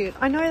so cute.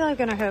 I know they're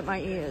going to hurt my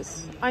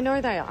ears. I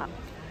know they are.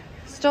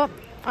 Stop.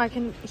 I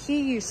can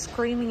hear you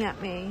screaming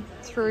at me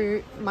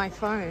through my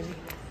phone.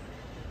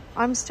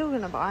 I'm still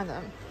going to buy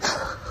them.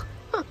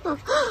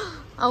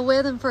 I'll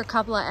wear them for a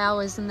couple of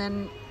hours and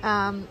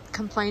then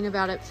complain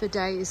about it for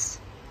days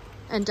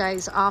and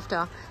days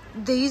after.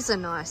 These are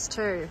nice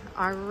too.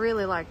 I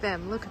really like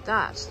them. Look at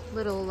that.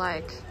 Little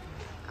like...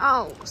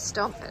 Oh,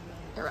 stop it.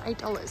 They're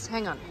 $8.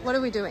 Hang on. What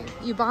are we doing?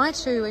 You buy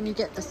two and you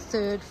get the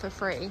third for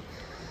free.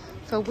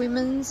 For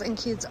women's and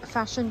kids'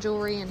 fashion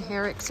jewelry and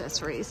hair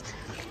accessories.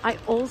 I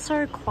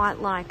also quite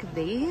like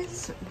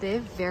these. They're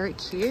very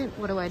cute.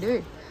 What do I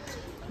do?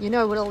 You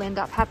know what'll end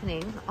up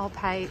happening. I'll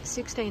pay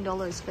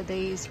 $16 for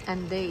these,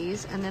 and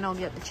then I'll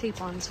get the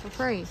cheap ones for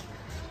free.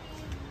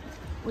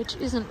 Which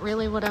isn't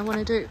really what I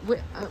want to do.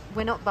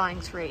 We're not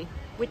buying three.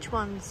 Which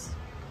ones?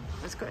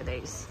 Let's go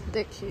these.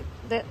 They're cute.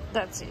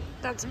 That's it.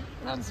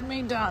 That's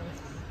me done.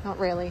 Not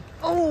really.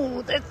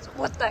 Oh, that's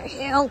what the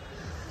hell.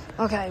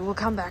 Okay, we'll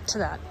come back to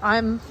that.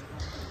 I'm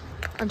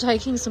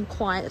taking some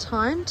quiet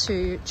time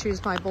to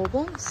choose my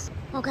baubles.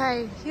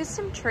 Okay, here's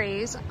some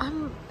trees.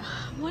 I'm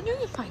wondering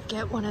if I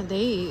get one of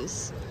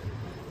these.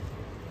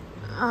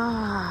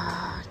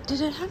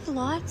 Did it have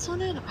lights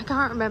on it? I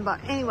can't remember.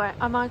 Anyway,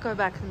 I might go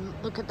back and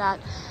look at that.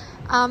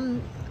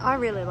 I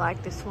really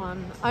like this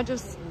one. I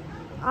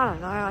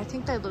don't know. I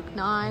think they look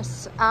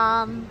nice.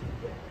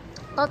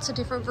 Lots of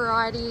different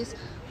varieties,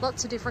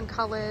 lots of different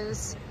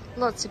colors,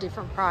 lots of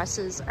different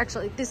prices.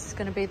 Actually, this is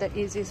going to be the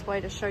easiest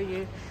way to show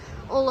you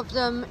all of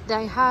them.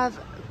 They have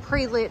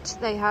pre-lit,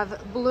 they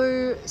have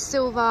blue,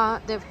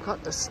 silver, they've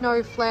got the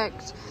snow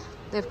flecked,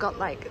 they've got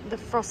like the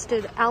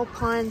frosted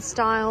alpine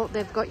style,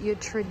 they've got your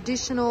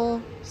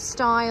traditional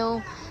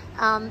style,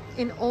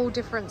 in all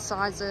different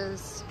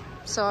sizes.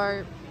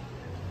 So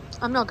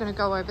I'm not going to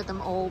go over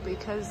them all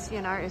because,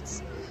 you know,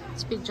 it's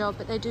a big job,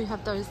 but they do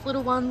have those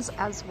little ones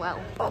as well.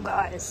 Oh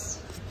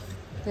guys,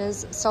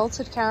 there's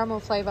salted caramel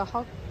flavor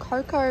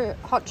cocoa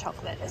hot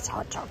chocolate. It's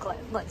hot chocolate.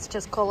 Let's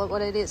just call it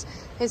what it is.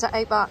 These are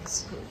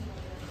 $8.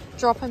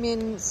 Drop them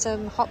in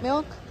some hot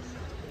milk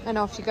and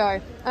off you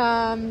go.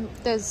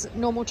 There's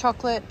normal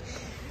chocolate,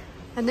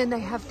 and then they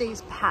have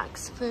these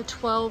packs for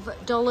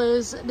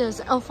 $12.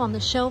 There's Elf on the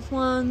Shelf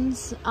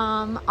ones.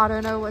 I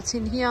don't know what's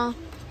in here.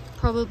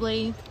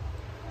 Probably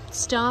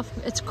stuff.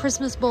 It's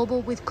Christmas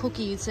bauble with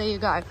cookies. There you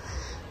go.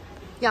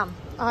 Yum.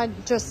 I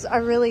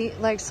really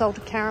like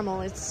salted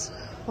caramel. It's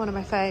one of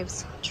my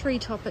faves. Tree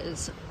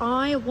toppers.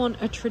 I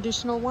want a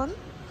traditional one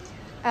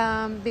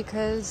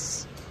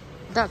because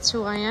that's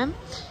who I am.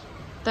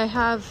 They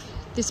have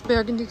this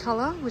burgundy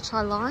color, which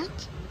I like.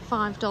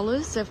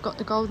 $5. They've got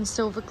the gold and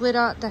silver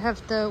glitter. They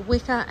have the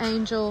wicker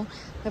angel.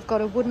 They've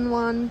got a wooden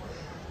one.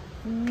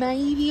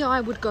 Maybe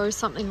I would go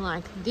something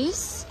like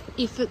this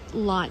if it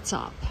lights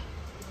up.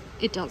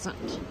 It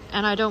doesn't,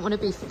 and I don't want to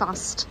be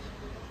fussed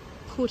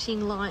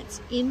putting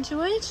lights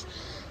into it.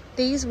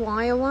 These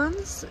wire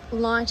ones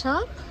light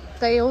up.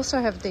 They also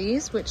have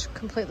these, which are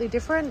completely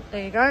different.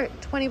 There you go,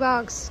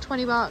 $20,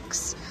 20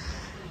 bucks.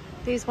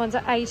 These ones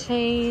are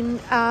 18.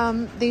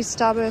 These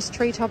Starburst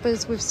tree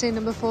toppers, we've seen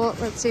them before.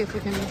 Let's see if we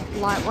can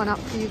light one up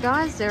for you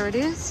guys. There it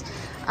is.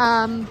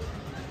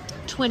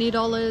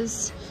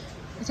 $20.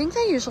 I think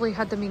they usually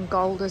had them in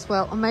gold as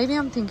well, or maybe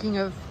I'm thinking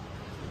of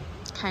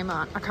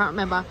Kmart. I can't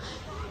remember.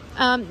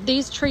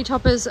 These tree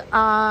toppers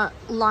are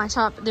light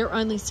up. They're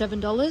only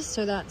 $7,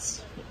 so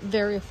that's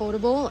very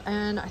affordable.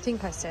 And I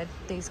think I said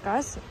these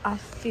guys are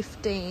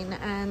 15,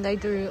 and they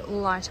do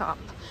light up.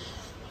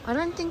 I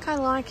don't think I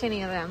like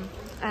any of them,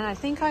 and I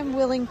think I'm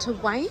willing to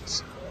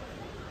wait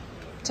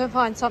to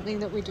find something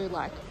that we do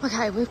like.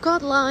 Okay, we've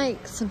got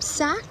like some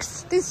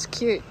sacks. This is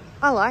cute.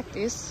 I like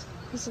this.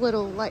 This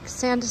little like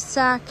Santa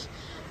sack.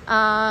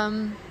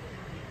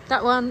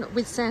 That one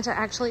with Santa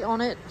actually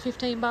on it,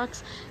 15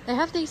 bucks. They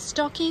have these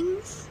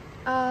stockings.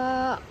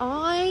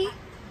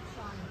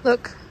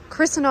 Look,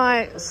 Chris and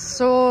I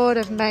sort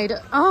of made it.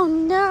 Oh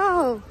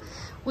no!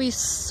 We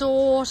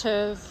sort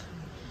of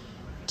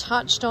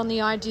touched on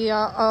the idea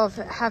of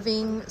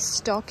having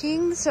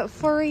stockings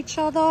for each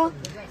other.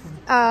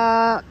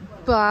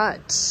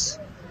 But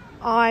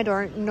I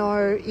don't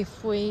know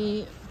if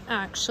we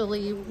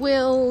actually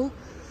will.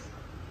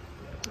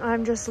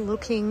 I'm just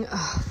looking,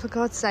 oh, for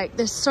God's sake,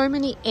 there's so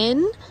many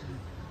N,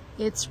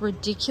 it's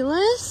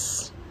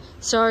ridiculous.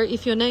 So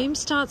if your name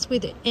starts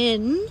with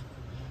N,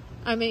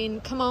 I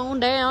mean, come on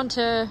down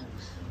to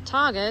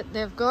Target.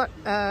 They've got,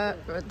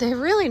 they're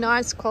really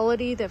nice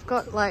quality. They've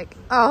got like,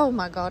 oh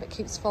my God, it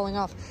keeps falling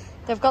off.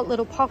 They've got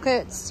little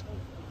pockets.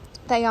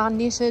 They are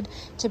knitted.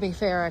 To be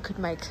fair, I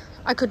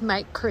could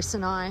make Chris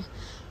and I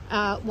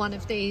one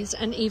of these,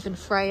 and even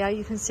Freya.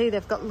 You can see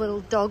they've got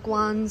little dog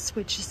ones,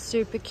 which is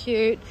super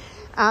cute.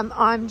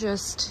 I'm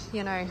just,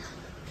 you know,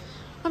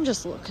 I'm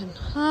just looking.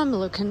 I'm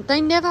looking.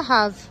 They never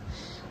have,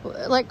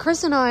 like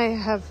Chris and I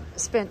have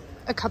spent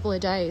a couple of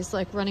days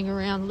like running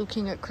around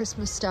looking at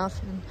Christmas stuff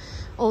and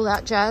all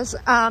that jazz.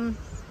 And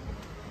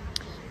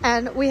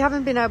we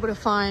haven't been able to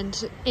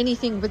find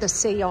anything with a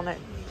C on it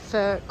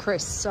for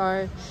Chris.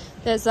 So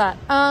there's that.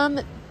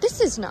 This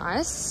is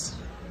nice.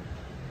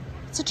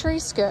 It's a tree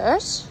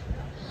skirt.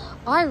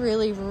 I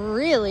really,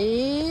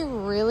 really,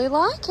 really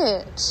like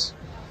it.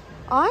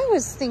 I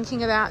was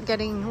thinking about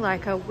getting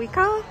like a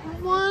wicker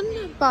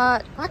one,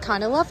 but I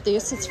kind of love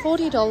this. It's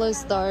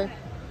 $40 though.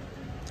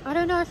 I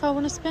don't know if I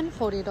want to spend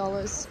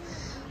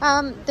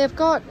 $40. They've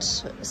got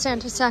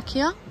Santa sack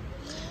here.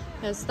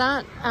 There's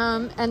that.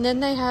 And then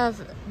they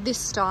have this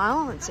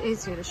style. It's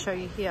easier to show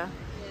you here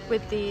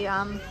with the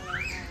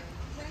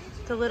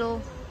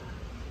little,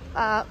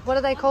 what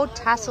are they called?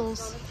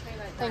 Tassels.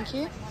 Thank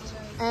you.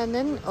 And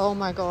then, oh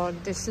my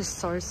God, this is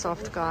so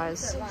soft,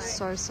 guys.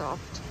 So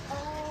soft.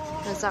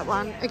 There's that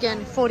one.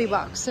 Again, 40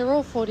 bucks. They're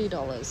all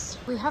 $40.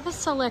 We have a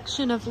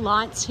selection of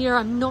lights here.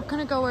 I'm not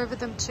going to go over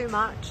them too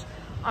much.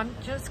 I'm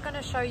just going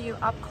to show you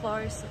up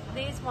close.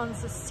 These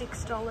ones are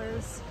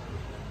 $6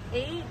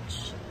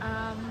 each.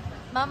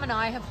 Mum and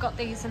I have got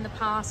these in the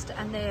past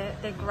and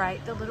they're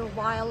great. The little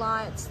wire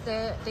lights,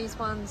 these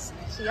ones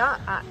here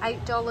are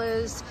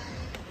 $8.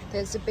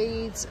 There's the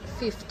beads,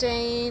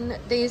 15.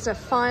 These are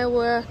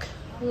firework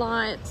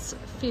lights,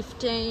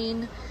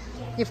 15.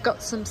 You've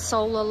got some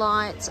solar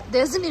lights.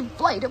 There's an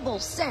inflatable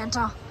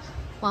Santa,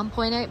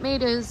 1.8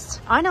 meters.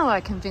 I know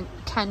I can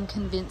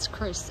convince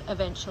Chris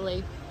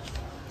eventually.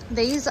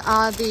 These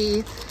are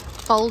the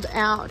fold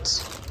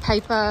out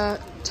paper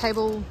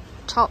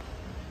tabletop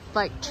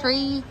like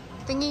tree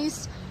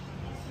thingies,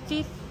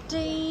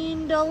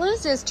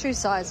 $15. There's two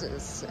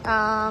sizes.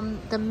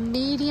 The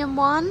medium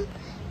one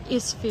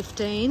is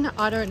 15.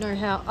 I don't know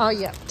how. Oh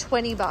yeah,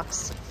 20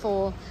 bucks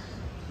for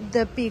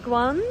the big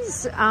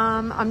ones.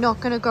 I'm not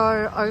going to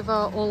go over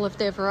all of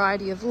their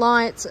variety of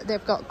lights.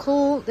 They've got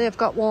cool, they've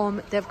got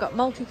warm, they've got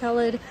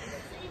multicolored,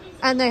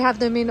 and they have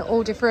them in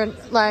all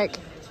different like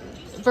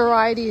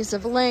varieties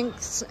of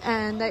lengths.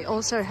 And they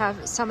also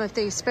have some of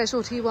these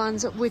specialty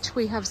ones which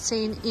we have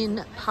seen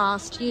in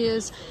past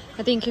years.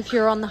 I think if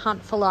you're on the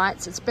hunt for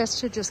lights, it's best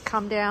to just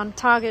come down.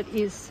 Target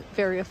is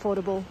very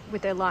affordable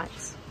with their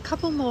lights. A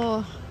couple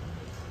more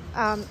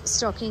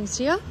stockings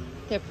here.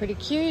 They're pretty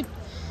cute,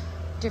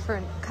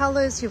 different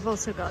colors. You've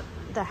also got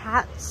the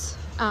hats,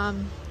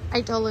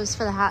 $8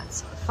 for the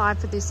hats, $5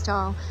 for this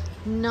style,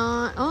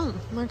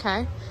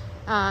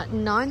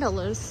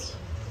 $9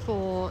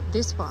 for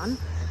this one,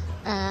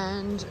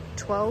 and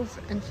 12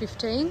 and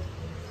 15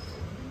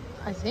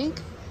 I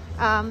think.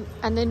 And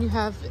then you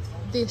have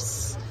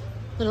this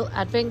little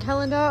advent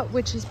calendar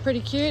which is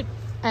pretty cute,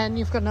 and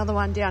you've got another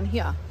one down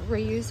here,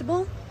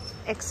 reusable.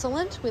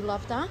 Excellent, we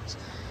love that.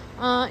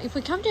 If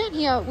we come down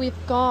here, we've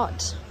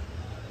got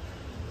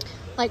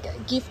like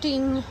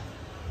gifting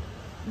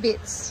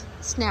bits,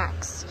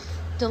 snacks,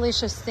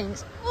 delicious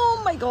things.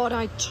 Oh my God,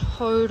 I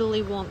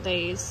totally want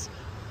these.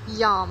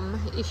 Yum.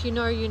 If you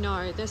know, you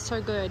know. They're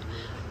so good.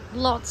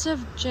 Lots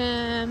of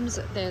jams.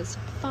 There's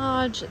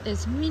fudge.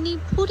 There's mini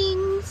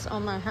puddings.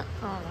 Oh my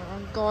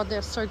God,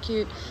 they're so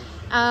cute.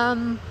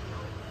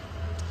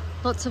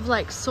 Lots of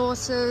like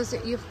sauces.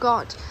 You've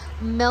got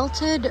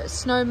melted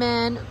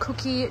snowman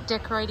cookie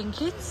decorating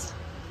kits.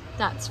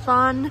 That's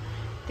fun.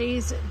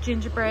 These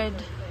gingerbread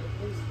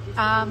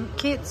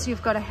kits.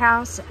 You've got a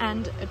house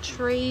and a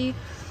tree.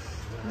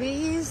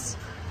 These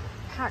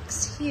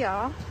packs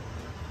here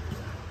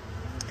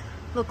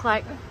look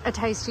like a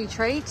tasty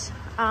treat.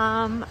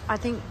 I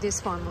think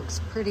this one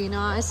looks pretty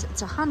nice.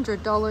 It's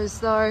 $100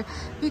 though.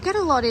 You get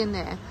a lot in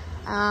there.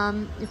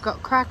 You've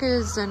got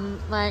crackers and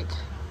like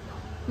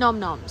nom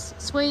noms,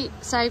 sweet,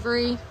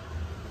 savory,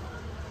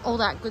 all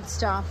that good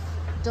stuff.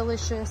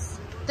 Delicious.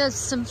 There's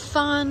some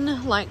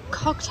fun like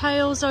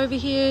cocktails over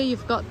here.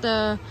 You've got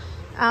the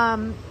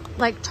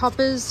like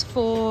toppers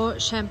for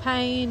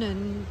champagne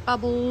and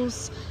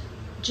bubbles,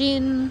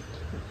 gin.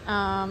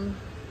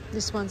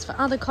 This one's for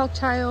other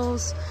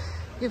cocktails.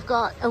 You've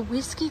got a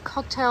whiskey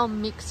cocktail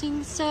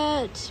mixing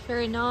set,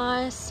 very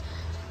nice.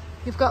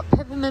 You've got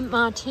peppermint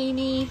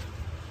martini,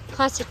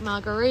 classic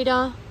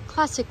margarita,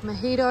 classic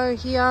mojito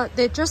here.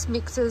 They're just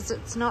mixes,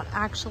 it's not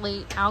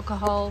actually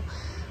alcohol.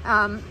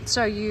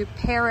 So you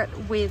pair it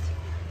with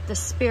the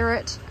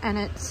spirit and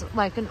it's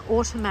like an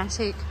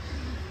automatic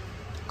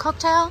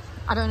cocktail.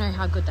 I don't know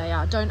how good they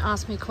are. Don't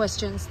ask me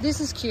questions. This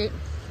is cute.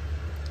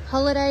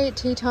 Holiday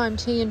tea time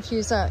tea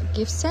infuser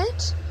gift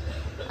set.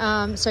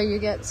 So you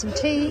get some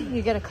tea,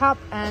 you get a cup,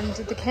 and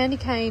the candy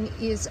cane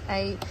is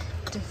a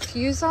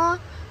diffuser.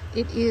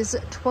 It is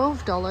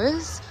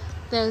 $12.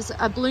 There's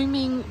a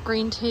blooming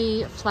green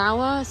tea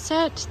flower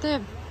set.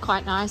 They're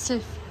quite nice.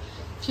 If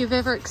you've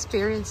ever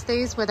experienced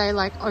these where they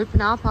like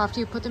open up after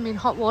you put them in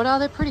hot water,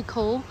 they're pretty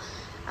cool.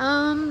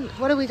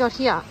 What do we got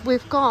here?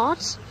 We've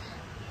got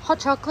hot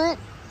chocolate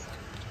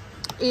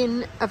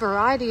in a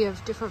variety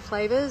of different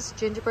flavors: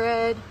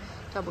 gingerbread,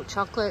 double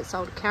chocolate,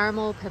 salted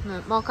caramel,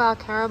 peppermint mocha,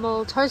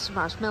 caramel, toasted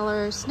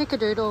marshmallow,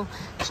 snickerdoodle,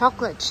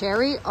 chocolate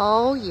cherry.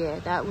 Oh yeah,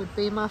 that would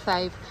be my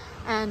fave.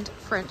 And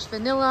French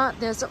vanilla.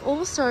 There's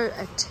also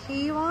a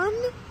tea one.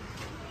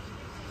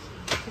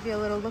 Give you a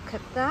little look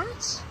at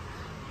that.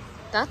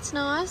 That's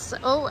nice.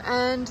 Oh,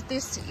 and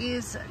this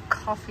is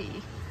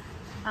coffee.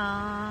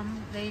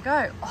 There you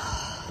go.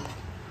 Oh,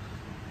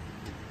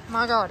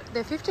 my God,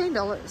 they're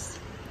 $15.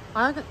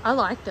 I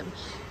like them.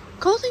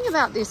 Cool thing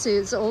about this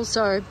is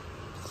also,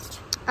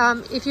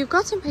 if you've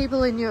got some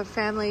people in your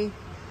family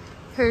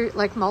who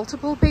like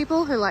multiple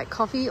people who like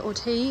coffee or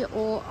tea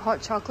or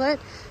hot chocolate,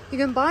 you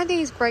can buy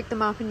these, break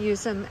them up and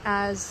use them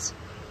as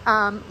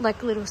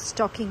like little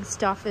stocking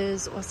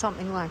stuffers or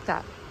something like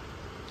that.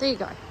 There you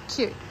go,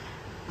 cute.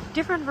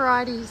 Different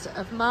varieties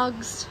of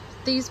mugs.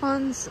 These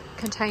ones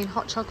contain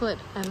hot chocolate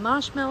and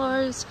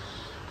marshmallows.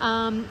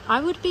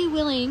 I'd be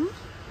willing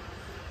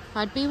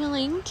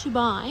to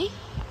buy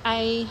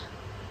a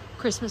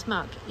Christmas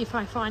mug if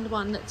I find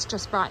one that's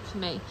just right for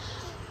me.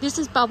 This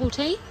is bubble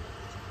tea.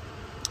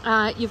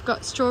 You've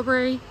got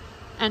strawberry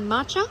and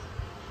matcha.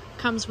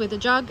 Comes with a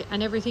jug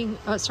and everything.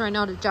 Oh, sorry,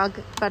 not a jug,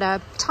 but a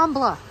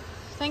tumbler.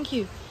 Thank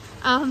you.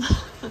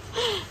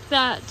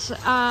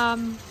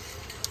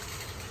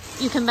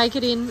 You can make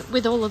it in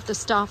with all of the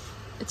stuff.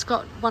 It's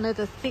got one of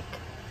the thick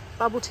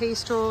bubble tea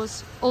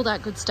straws, all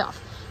that good stuff.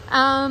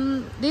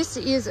 This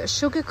is a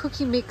sugar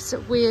cookie mix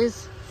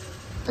with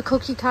a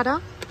cookie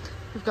cutter.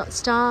 We've got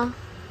star,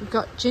 we've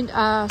got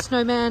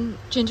snowman,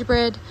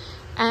 gingerbread,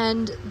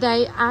 and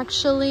they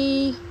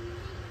actually,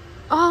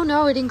 oh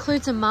no, it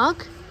includes a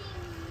mug.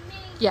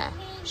 Yeah,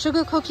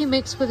 sugar cookie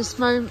mix with a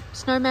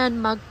snowman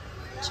mug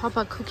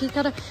topper cookie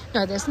cutter.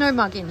 No, there's no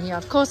mug in here.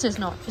 Of course there's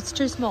not. It's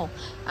too small.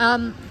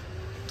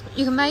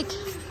 You can make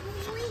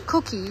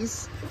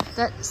cookies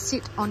that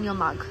sit on your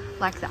mug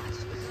like that.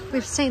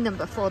 We've seen them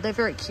before. They're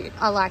very cute.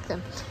 I like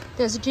them.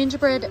 There's a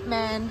gingerbread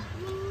man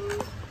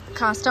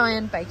cast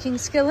iron baking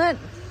skillet.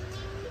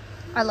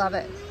 I love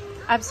it.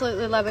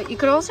 Absolutely love it. You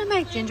could also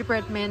make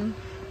gingerbread men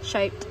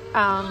shaped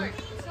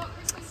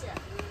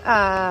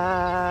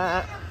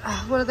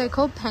what are they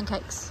called?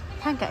 Pancakes.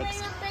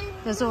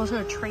 There's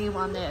also a tree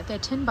one there. They're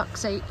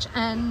 $10 each,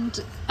 and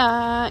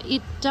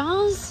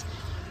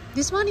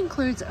this one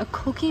includes a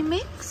cookie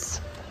mix,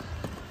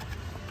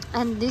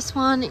 and this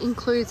one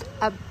includes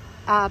a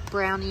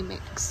brownie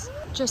mix.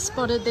 Just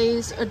spotted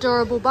these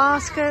adorable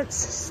baskets,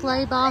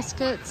 sleigh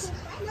baskets,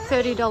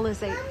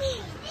 $30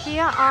 each.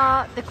 Here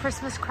are the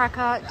Christmas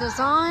cracker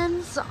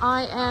designs.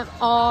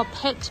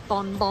 Pet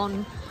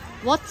bonbon.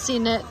 What's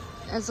in it?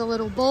 There's a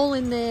little ball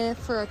in there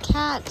for a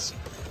cat.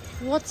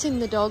 What's in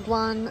the dog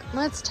one?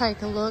 Let's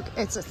take a look.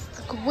 It's a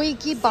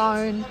squeaky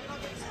bone.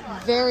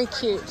 Very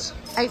cute.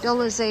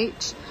 $8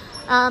 each.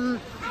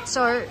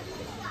 So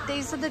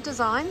these are the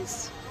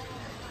designs.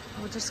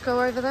 We'll just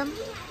go over them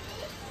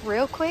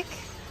real quick.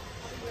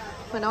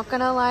 We're not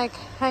gonna like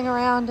hang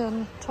around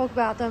and talk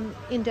about them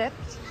in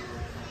depth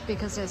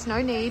because there's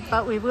no need,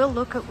 but we will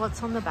look at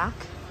what's on the back,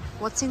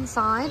 what's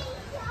inside.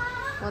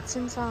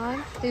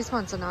 These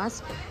ones are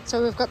nice.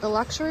 So we've got the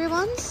luxury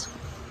ones.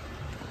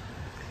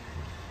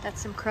 That's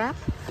some crap.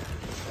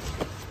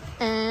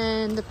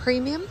 And the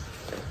premium,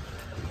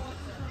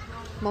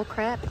 more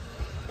crap.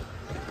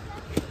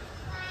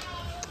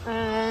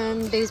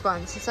 And these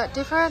ones, is that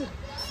different?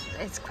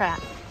 It's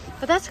crap,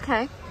 but that's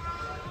okay.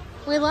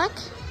 We like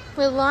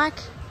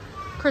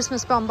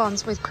Christmas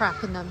bonbons with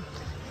crap in them.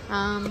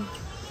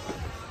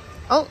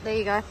 Oh, there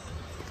you go.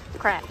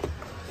 Crap.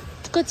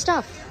 It's good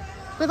stuff.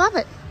 We love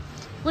it.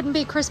 Wouldn't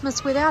be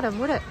Christmas without them,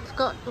 would it? We've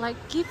got like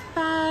gift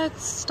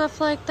bags, stuff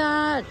like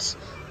that.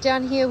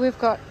 Down here we've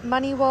got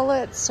money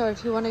wallets, so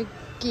if you want to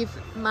give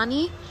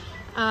money,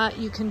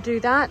 you can do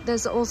that.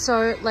 There's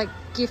also like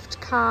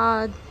gift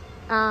card,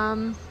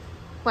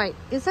 wait,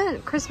 is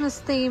that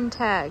Christmas themed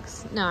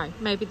tags? No,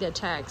 maybe they're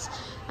tags.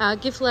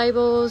 Gift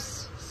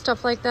labels,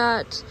 stuff like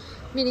that,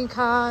 mini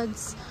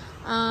cards.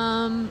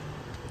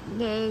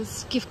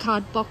 There's gift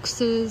card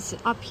boxes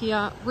up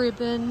here,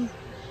 ribbon,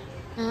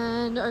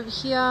 and over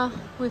here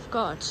we've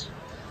got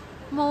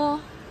more.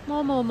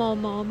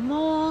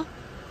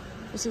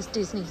 This is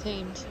Disney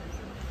themed.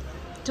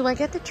 Do I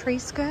get the tree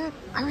skirt?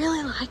 I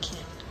really like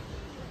it.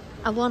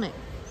 I want it,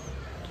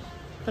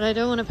 but I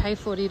don't want to pay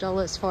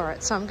 $40 for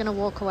it, so I'm gonna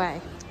walk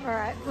away. All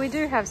right, we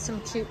do have some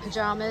cute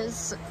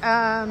pajamas,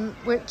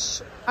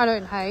 which I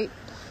don't hate.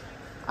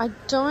 I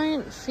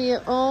don't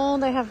feel, oh,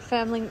 they have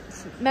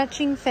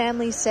matching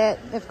family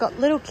set. They've got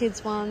little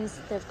kids ones,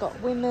 they've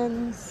got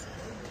women's,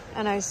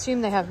 and I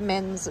assume they have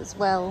men's as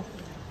well.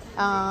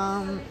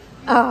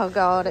 Oh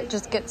God, it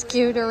just gets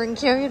cuter and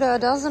cuter,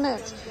 doesn't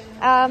it?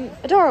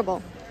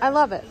 Adorable. I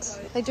love it.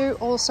 They do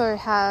also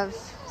have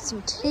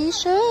some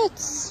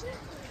t-shirts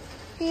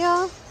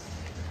here.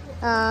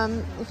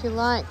 If you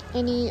like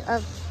any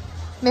of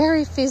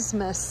Merry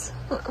Fizmas.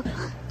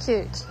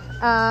 Cute.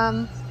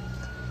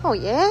 Oh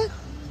yeah,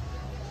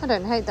 I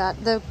don't hate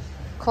that. The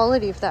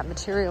quality of that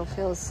material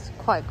feels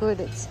quite good.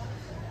 It's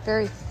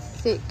very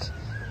thick.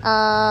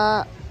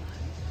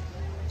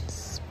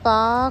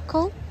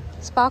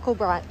 Sparkle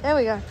Bright. There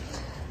we go.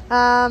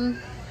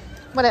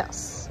 What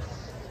else?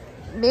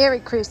 Merry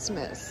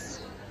Christmas.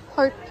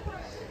 Hope.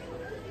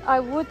 I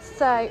would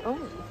say, oh,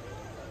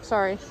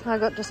 sorry, I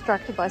got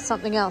distracted by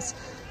something else.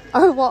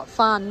 Oh, what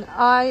fun.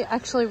 I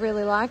actually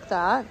really like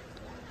that.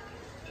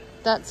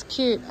 That's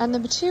cute. And the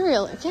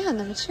material, again,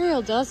 the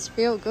material does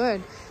feel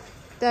good.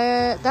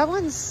 That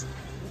one's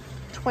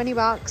 20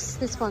 bucks.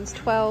 This one's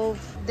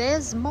 12.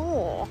 There's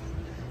more.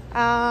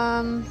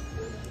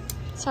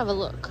 Let's have a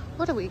look.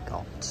 What do we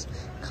got?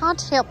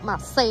 Can't help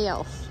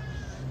myself.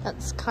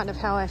 That's kind of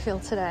how I feel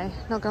today,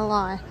 not gonna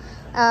lie.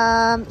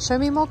 Show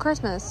me more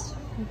Christmas.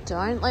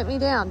 Don't let me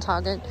down,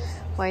 Target.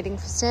 Waiting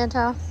for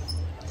Santa.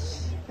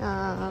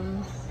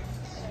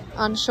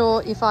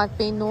 Unsure if I've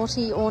been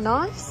naughty or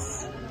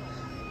nice.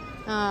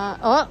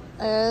 Oh,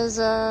 there's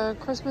a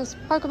Christmas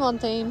Pokemon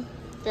theme.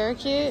 Very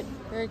cute,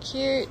 very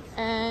cute.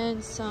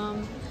 And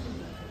some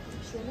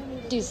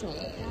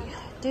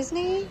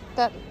Disney,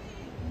 that,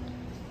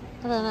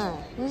 I don't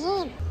know, is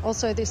it?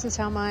 Also, this is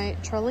how my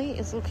trolley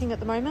is looking at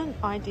the moment.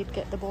 I did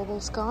get the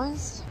baubles,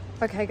 guys.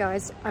 Okay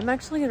guys, I'm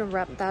actually going to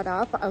wrap that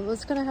up. I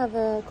was going to have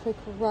a quick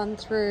run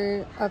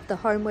through of the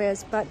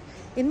homewares, but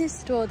in this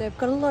store they've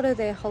got a lot of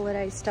their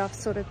holiday stuff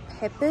sort of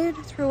peppered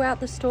throughout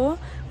the store,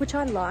 which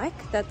I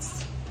like.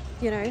 That's,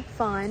 you know,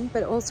 fine,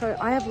 but also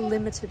I have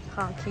limited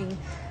parking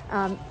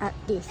at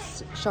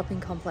this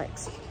shopping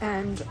complex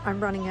and I'm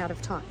running out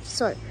of time.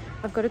 So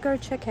I've got to go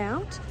check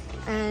out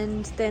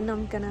and then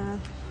I'm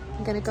gonna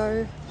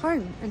go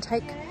home and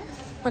take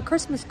my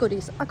Christmas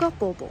goodies. I got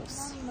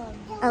baubles,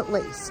 at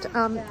least.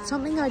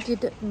 Something I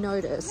did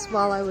notice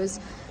while I was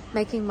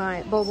making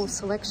my bauble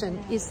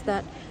selection is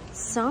that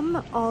some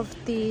of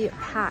the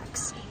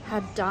packs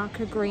had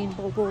darker green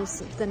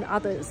baubles than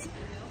others.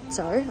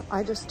 So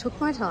I just took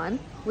my time,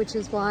 which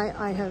is why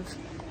I have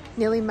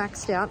nearly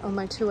maxed out on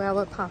my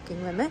 2-hour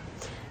parking limit.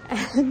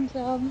 And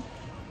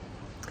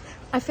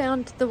I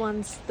found the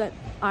ones that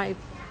I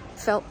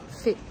felt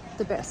fit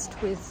the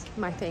best with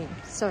my theme.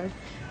 So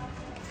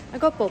I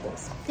got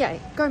baubles.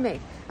 Yay, go me.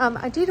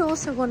 I did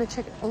also want to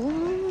check, oh,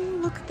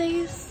 look at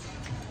these.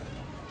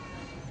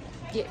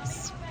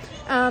 Yes.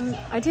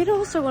 I did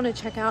also want to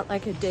check out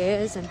like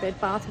Adairs and Bed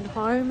Bath &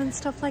 Home and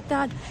stuff like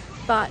that,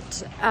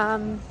 but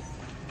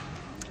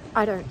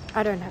I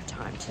don't have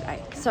time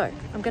today, so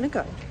I'm gonna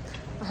go.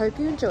 I hope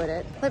you enjoyed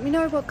it. Let me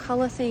know what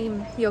color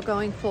theme you're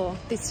going for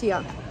this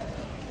year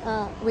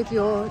with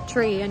your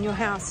tree and your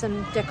house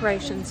and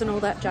decorations and all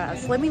that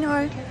jazz. Let me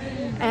know,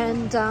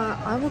 and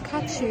I will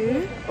catch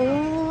you.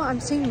 Oh, I'm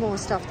seeing more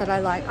stuff that I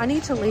like. I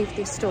need to leave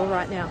this store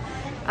right now.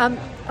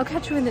 I'll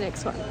catch you in the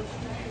next one.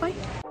 Bye.